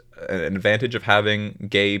aspect, an advantage of having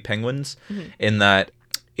gay penguins, in that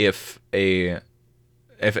if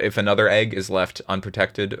another egg is left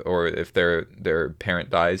unprotected, or if their parent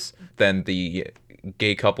dies, then the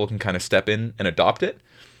gay couple can kind of step in and adopt it,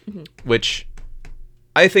 which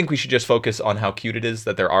I think we should just focus on how cute it is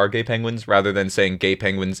that there are gay penguins, rather than saying gay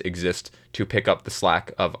penguins exist to pick up the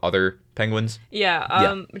slack of other penguins.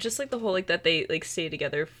 Yeah, just like the whole, like, that they, like, stay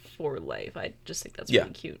together for life. I just think that's really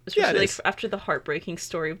cute. Especially, like, after the heartbreaking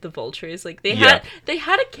story of the vultures. Like, they had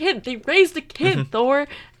a kid. They raised a kid, Thor,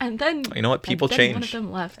 and then... You know what? People change. One of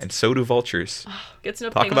them left. And so do vultures. Get to know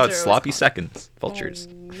Talk about sloppy Wisconsin. seconds. Vultures.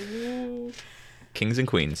 Oh. Kings and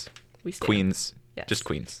queens. We stand. Queens. Yes. Just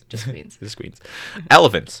queens. Just queens. Just queens.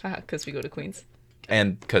 Elephants. Because we go to Queens.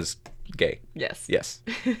 And because gay. Yes. Yes.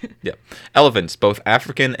 Yeah. Elephants, both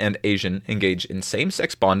African and Asian, engage in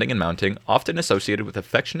same-sex bonding and mounting, often associated with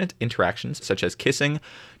affectionate interactions such as kissing,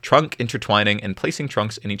 trunk intertwining, and placing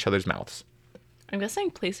trunks in each other's mouths. I'm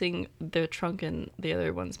guessing placing the trunk in the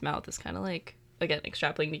other one's mouth is kind of like, again,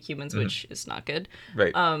 extrapolating to humans, which is not good.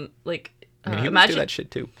 Right. Like, I mean, humans imagine do that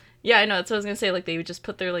shit too. Yeah, I know. That's what I was gonna say. Like they would just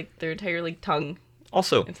put their entire tongue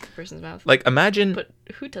Also, into the person's mouth. like imagine. But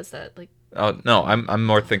who does that? Like. Oh no, I'm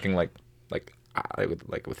more thinking like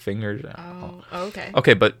with fingers. Oh, okay.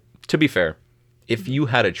 Okay, but to be fair, if you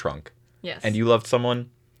had a trunk, Yes. and you loved someone,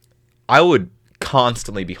 I would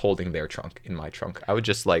constantly be holding their trunk in my trunk. I would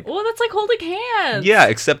just like. Well, that's like holding hands. Yeah,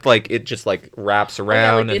 except like it just like wraps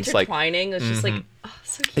around like and it's like. intertwining. It's just like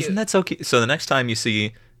so cute. Isn't that so cute? So the next time you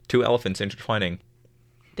see two elephants intertwining,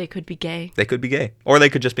 They could be gay. they could be gay, or they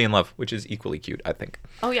could just be in love, which is equally cute, I think.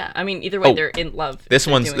 Oh yeah, I mean either way Oh, they're in love. This if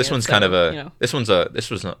they're one's doing this it, one's so, kind of a you know. this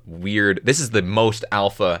was a weird. This is the most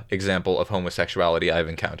alpha example of homosexuality I've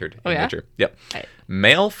encountered in yeah? nature. Yep. Right.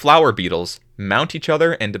 Male flower beetles mount each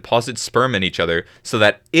other and deposit sperm in each other so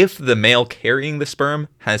that if the male carrying the sperm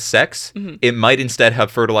has sex, it might instead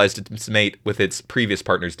have fertilized its mate with its previous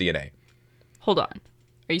partner's DNA. Hold on,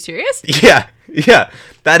 are you serious? Yeah, yeah.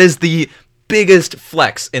 That is the biggest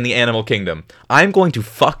flex in the animal kingdom. I'm going to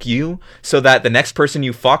fuck you so that the next person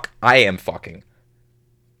you fuck, I am fucking.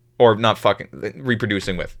 Or not fucking,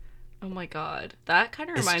 reproducing with. Oh my god, that kind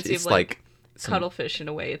of reminds me It's of like some cuttlefish in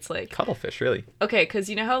a way. It's like cuttlefish, really. okay, because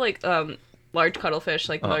you know how like large cuttlefish,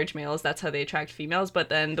 like large males, that's how they attract females. But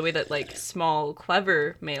then the way that like small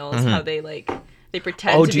clever males, how they they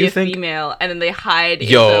pretend to do be you a think- female and then they hide in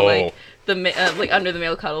Yo. like under the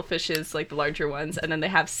male cuttlefishes, like the larger ones, and then they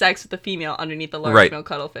have sex with the female underneath the large Right. male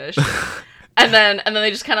cuttlefish. And then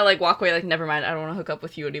they just kind of like walk away, like never mind, I don't want to hook up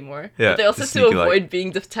with you anymore. Yeah, But they also it's to sneaky, avoid like-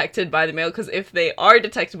 being detected by the male, because if they are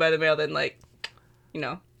detected by the male, then like, you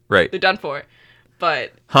know, Right. they're done for.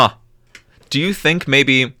 But Huh. Do you think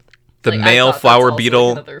maybe the like, I male thought that's flower also, beetle...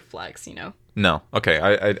 like, another flex, you know. No. Okay.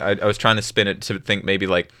 I was trying to spin it to think maybe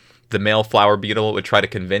like the male flower beetle would try to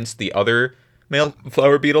convince the other male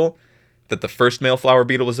flower beetle that the first male flower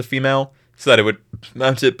beetle was a female so that it would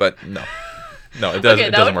mount it, but no. No, it doesn't, Okay,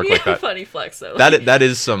 it that doesn't would work be like a that. funny flex though. That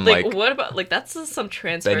is some like what about like that's some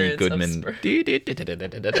transference Benny of Goodman. sperm.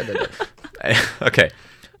 Okay.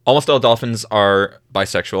 Almost all dolphins are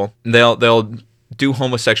bisexual. They'll do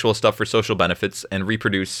homosexual stuff for social benefits and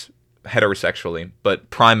reproduce heterosexually, but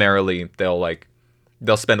primarily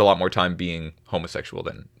they'll spend a lot more time being homosexual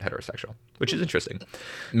than heterosexual, which is interesting.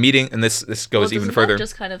 And this goes even Doesn't further. that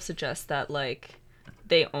just kind of suggest that like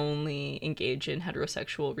they only engage in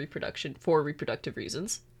heterosexual reproduction for reproductive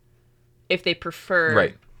reasons? If they prefer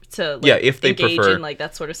Right. to like, Yeah, if they engage prefer. in like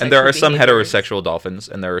that sort of And there are sexual some behaviors. heterosexual dolphins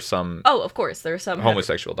and there are some Oh, of course, there are some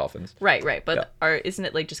homosexual dolphins. Right, but Yeah. isn't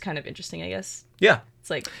it like just kind of interesting, I guess? Yeah. It's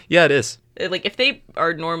like Yeah, it is. like if they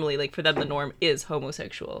are normally like for them the norm is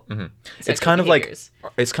homosexual. It's sexual kind of behaviors.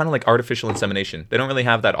 like artificial insemination. They don't really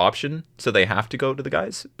have that option, so they have to go to the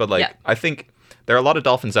guys. But like Yeah. I think there are a lot of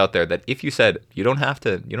dolphins out there that if you said you don't have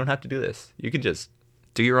to do this, you can just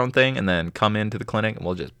do your own thing and then come into the clinic and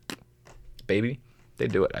we'll just baby, they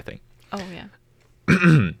do it, I think. Oh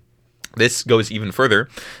yeah. This goes even further,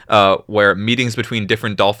 where meetings between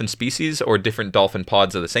different dolphin species or different dolphin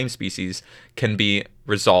pods of the same species can be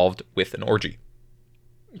resolved with an orgy.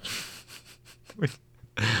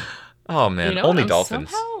 Oh man, You know, only I'm dolphins.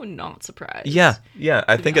 somehow not surprised. Yeah.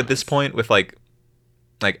 I be think at this honest. point with like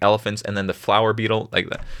elephants and then the flower beetle, like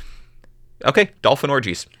that. Okay, dolphin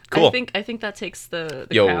orgies. Cool. I think that takes the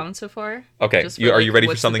Yo. crown so far. Okay, Just are you ready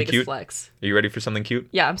for what's the something biggest cute? Flex. Are you ready for something cute?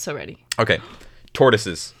 Yeah, I'm so ready. Okay.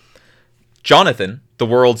 Tortoises. Jonathan, the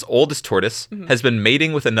world's oldest tortoise, Mm-hmm. has been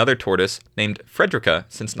mating with another tortoise named Frederica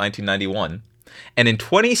since 1991. And in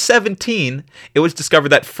 2017, it was discovered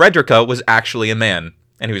that Frederica was actually a man,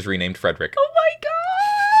 and he was renamed Frederick. Oh my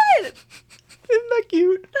god! Isn't that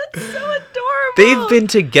cute? That's so adorable. They've been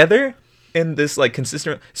together in this like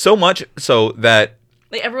consistent, so much so that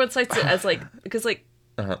like everyone cites it as like because like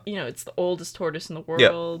Uh-huh. you know it's the oldest tortoise in the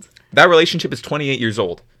world. that relationship is 28 years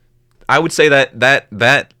old. I would say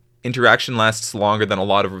that interaction lasts longer than a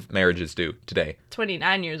lot of marriages do today.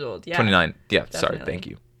 29 years old. Yeah. 29. Yeah, sorry, Definitely. thank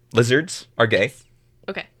you. Lizards are gay.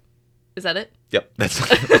 Okay. Is that it? Yep, that's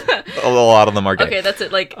a lot of them are gay. Okay, that's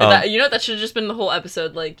it. Like that, you know, that should have just been the whole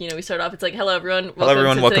episode. Like, you know, we start off. It's like, hello everyone. Hello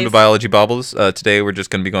everyone, welcome to today's- Biology Bobbles. Today we're just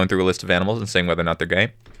going to be going through a list of animals and saying whether or not they're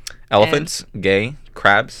gay. Elephants, gay.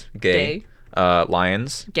 Crabs, gay.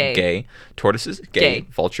 Lions, Gay. Tortoises, gay. Gay.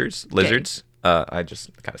 Vultures, lizards. I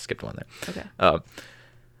just kind of skipped one there. Okay.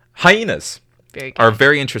 Hyenas Very. are Good.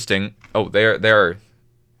 very interesting. Oh, they're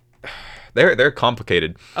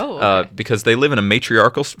complicated. Oh, okay. Because they live in a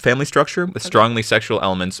matriarchal family structure with strongly sexual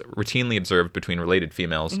elements routinely observed between related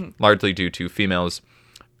females, Mm-hmm. largely due to females'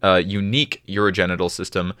 unique urogenital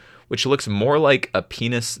system, which looks more like a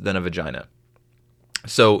penis than a vagina.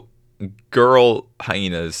 So, girl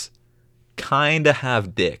hyenas kind of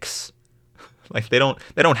have dicks. Like they don't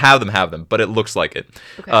have them, but it looks like it.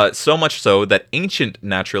 Okay. So much so that ancient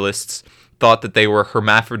naturalists thought that they were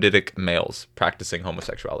hermaphroditic males practicing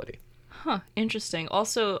homosexuality. Huh, interesting.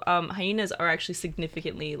 Also, hyenas are actually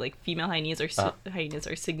significantly, like, female hyenas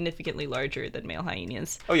are significantly larger than male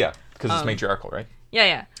hyenas. Oh yeah, because it's matriarchal, right?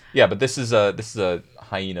 Yeah. Yeah, but this is a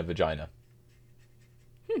hyena vagina.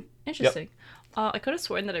 Interesting. I could have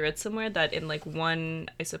sworn that I read somewhere that in, like, one,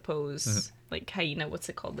 I suppose, like, hyena, what's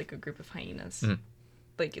it called? Like, a group of hyenas.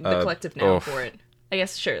 Like, the collective noun for it. I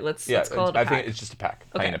guess, sure, let's call it a pack. I think it's just a pack.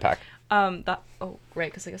 Okay. Hyena pack.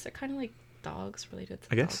 Right, because I guess they're kind of like dogs related to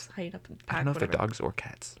I guess. dogs. Hyena pack, I don't know if whatever. they're dogs or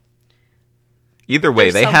cats. Either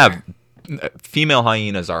way, They're they have... Female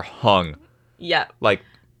hyenas are hung. Yeah. Like,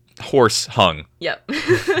 horse hung. Yep.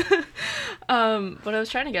 What I was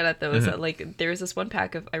trying to get at though is that like there's this one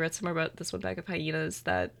pack of I read somewhere about this one pack of hyenas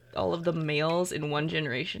that all of the males in one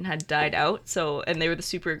generation had died out. So and they were the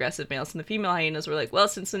super aggressive males, and the female hyenas were like, well,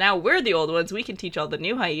 since now we're the old ones, we can teach all the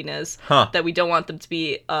new hyenas that we don't want them to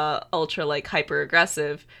be ultra like hyper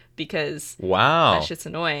aggressive because that shit's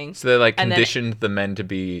annoying. So they like conditioned the men to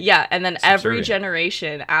be and then every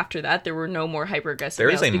generation after that there were no more hyper aggressive. There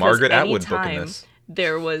is a Margaret Atwood book in this.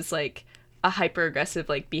 There was like a hyper aggressive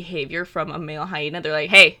like behavior from a male hyena. They're like,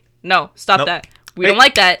 hey, no, stop that. We don't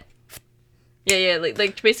like that. Yeah,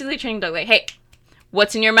 like basically training dog like, hey,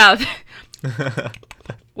 what's in your mouth?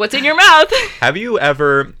 What's in your mouth? Have you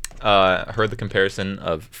ever heard the comparison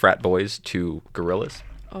of frat boys to gorillas?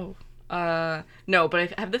 No, but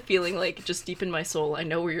I have the feeling like just deep in my soul, I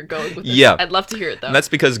know where you're going with this. Yeah. I'd love to hear it though. And that's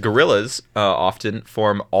because gorillas often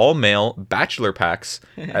form all-male bachelor packs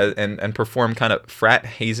and perform kind of frat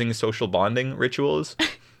hazing social bonding rituals.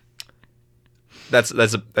 That's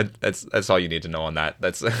all you need to know on that.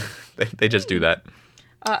 That's they just do that.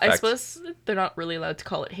 I suppose they're not really allowed to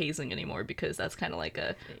call it hazing anymore because that's kind of like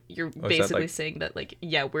you're basically saying that like,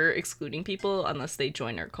 yeah, we're excluding people unless they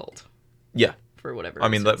join our cult. Yeah. For whatever. I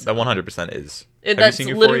mean, that 100% is. That's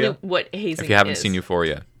literally what hazing is. If you haven't seen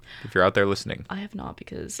Euphoria, if you're out there listening. I have not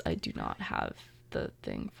because I do not have the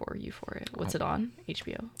thing for Euphoria. What's it on?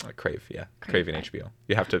 HBO? Crave, yeah. Crave and HBO.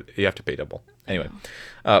 You have to pay double. Anyway,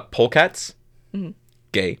 polecats,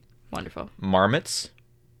 gay. Wonderful. Marmots,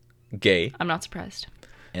 gay. I'm not surprised.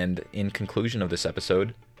 And in conclusion of this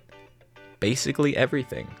episode, basically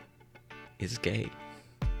everything is gay.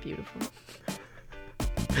 Beautiful.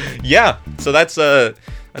 Yeah, so that's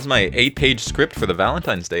my 8-page script for the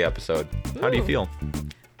Valentine's Day episode. How do you feel?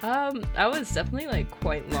 That was definitely like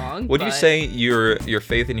quite long. Would you say your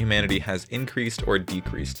faith in humanity has increased or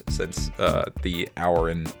decreased since the hour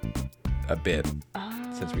and a bit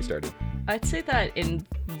since we started? I'd say that in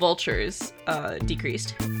vultures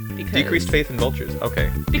decreased. Decreased faith in vultures. Okay.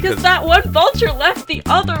 Because that one vulture left the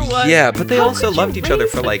other one. Yeah, but they also loved each other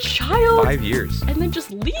for like 5 years. And then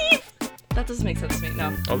just leave? That doesn't make sense to me,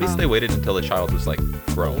 no. At least they waited until the child was, like,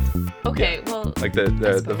 grown. Okay, well... Like,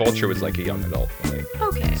 the vulture was, like, a young adult when they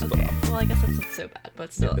split off. Well, I guess that's not so bad,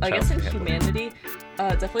 but still. I guess in humanity,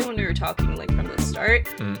 definitely when we were talking, like, from the start,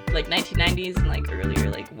 like, 1990s and, like, earlier,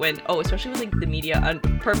 like, when... Oh, especially with, like, the media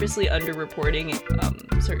purposely underreporting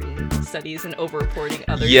certain studies and overreporting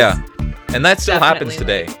others. Yeah. And that still happens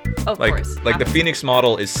today. Of course. Like the Phoenix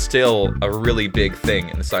model is still a really big thing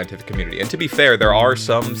in the scientific community. And to be fair, there are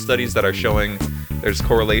some studies that are showing there's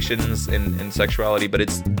correlations in sexuality, but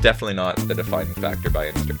it's definitely not the defining factor by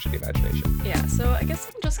any stretch of the imagination. Yeah, so I guess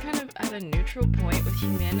I'm just kind of at a neutral point with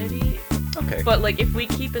humanity. Okay. But, like, if we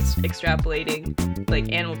keep extrapolating, like,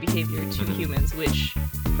 animal behavior to humans, which,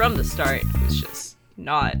 from the start, was just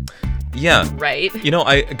not... Yeah. Right. You know,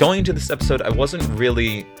 going into this episode, I wasn't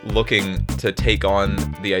really looking to take on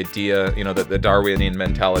the idea, you know, the Darwinian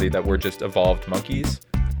mentality that we're just evolved monkeys.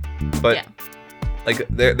 But like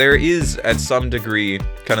there is at some degree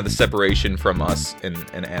kind of the separation from us and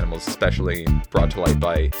animals, especially brought to light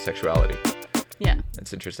by sexuality. Yeah.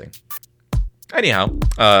 It's interesting. Anyhow,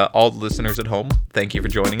 all the listeners at home, thank you for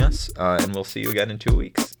joining us, and we'll see you again in 2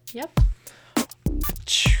 weeks. Yep.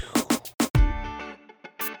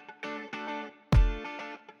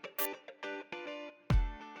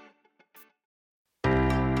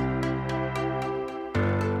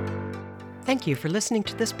 Thank you for listening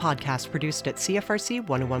to this podcast produced at CFRC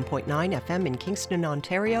 101.9 FM in Kingston,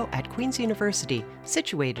 Ontario at Queen's University,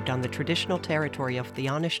 situated on the traditional territory of the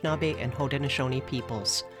Anishinaabe and Haudenosaunee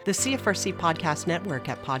peoples. The CFRC Podcast Network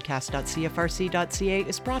at podcast.cfrc.ca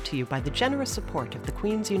is brought to you by the generous support of the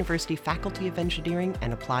Queen's University Faculty of Engineering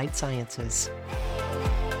and Applied Sciences.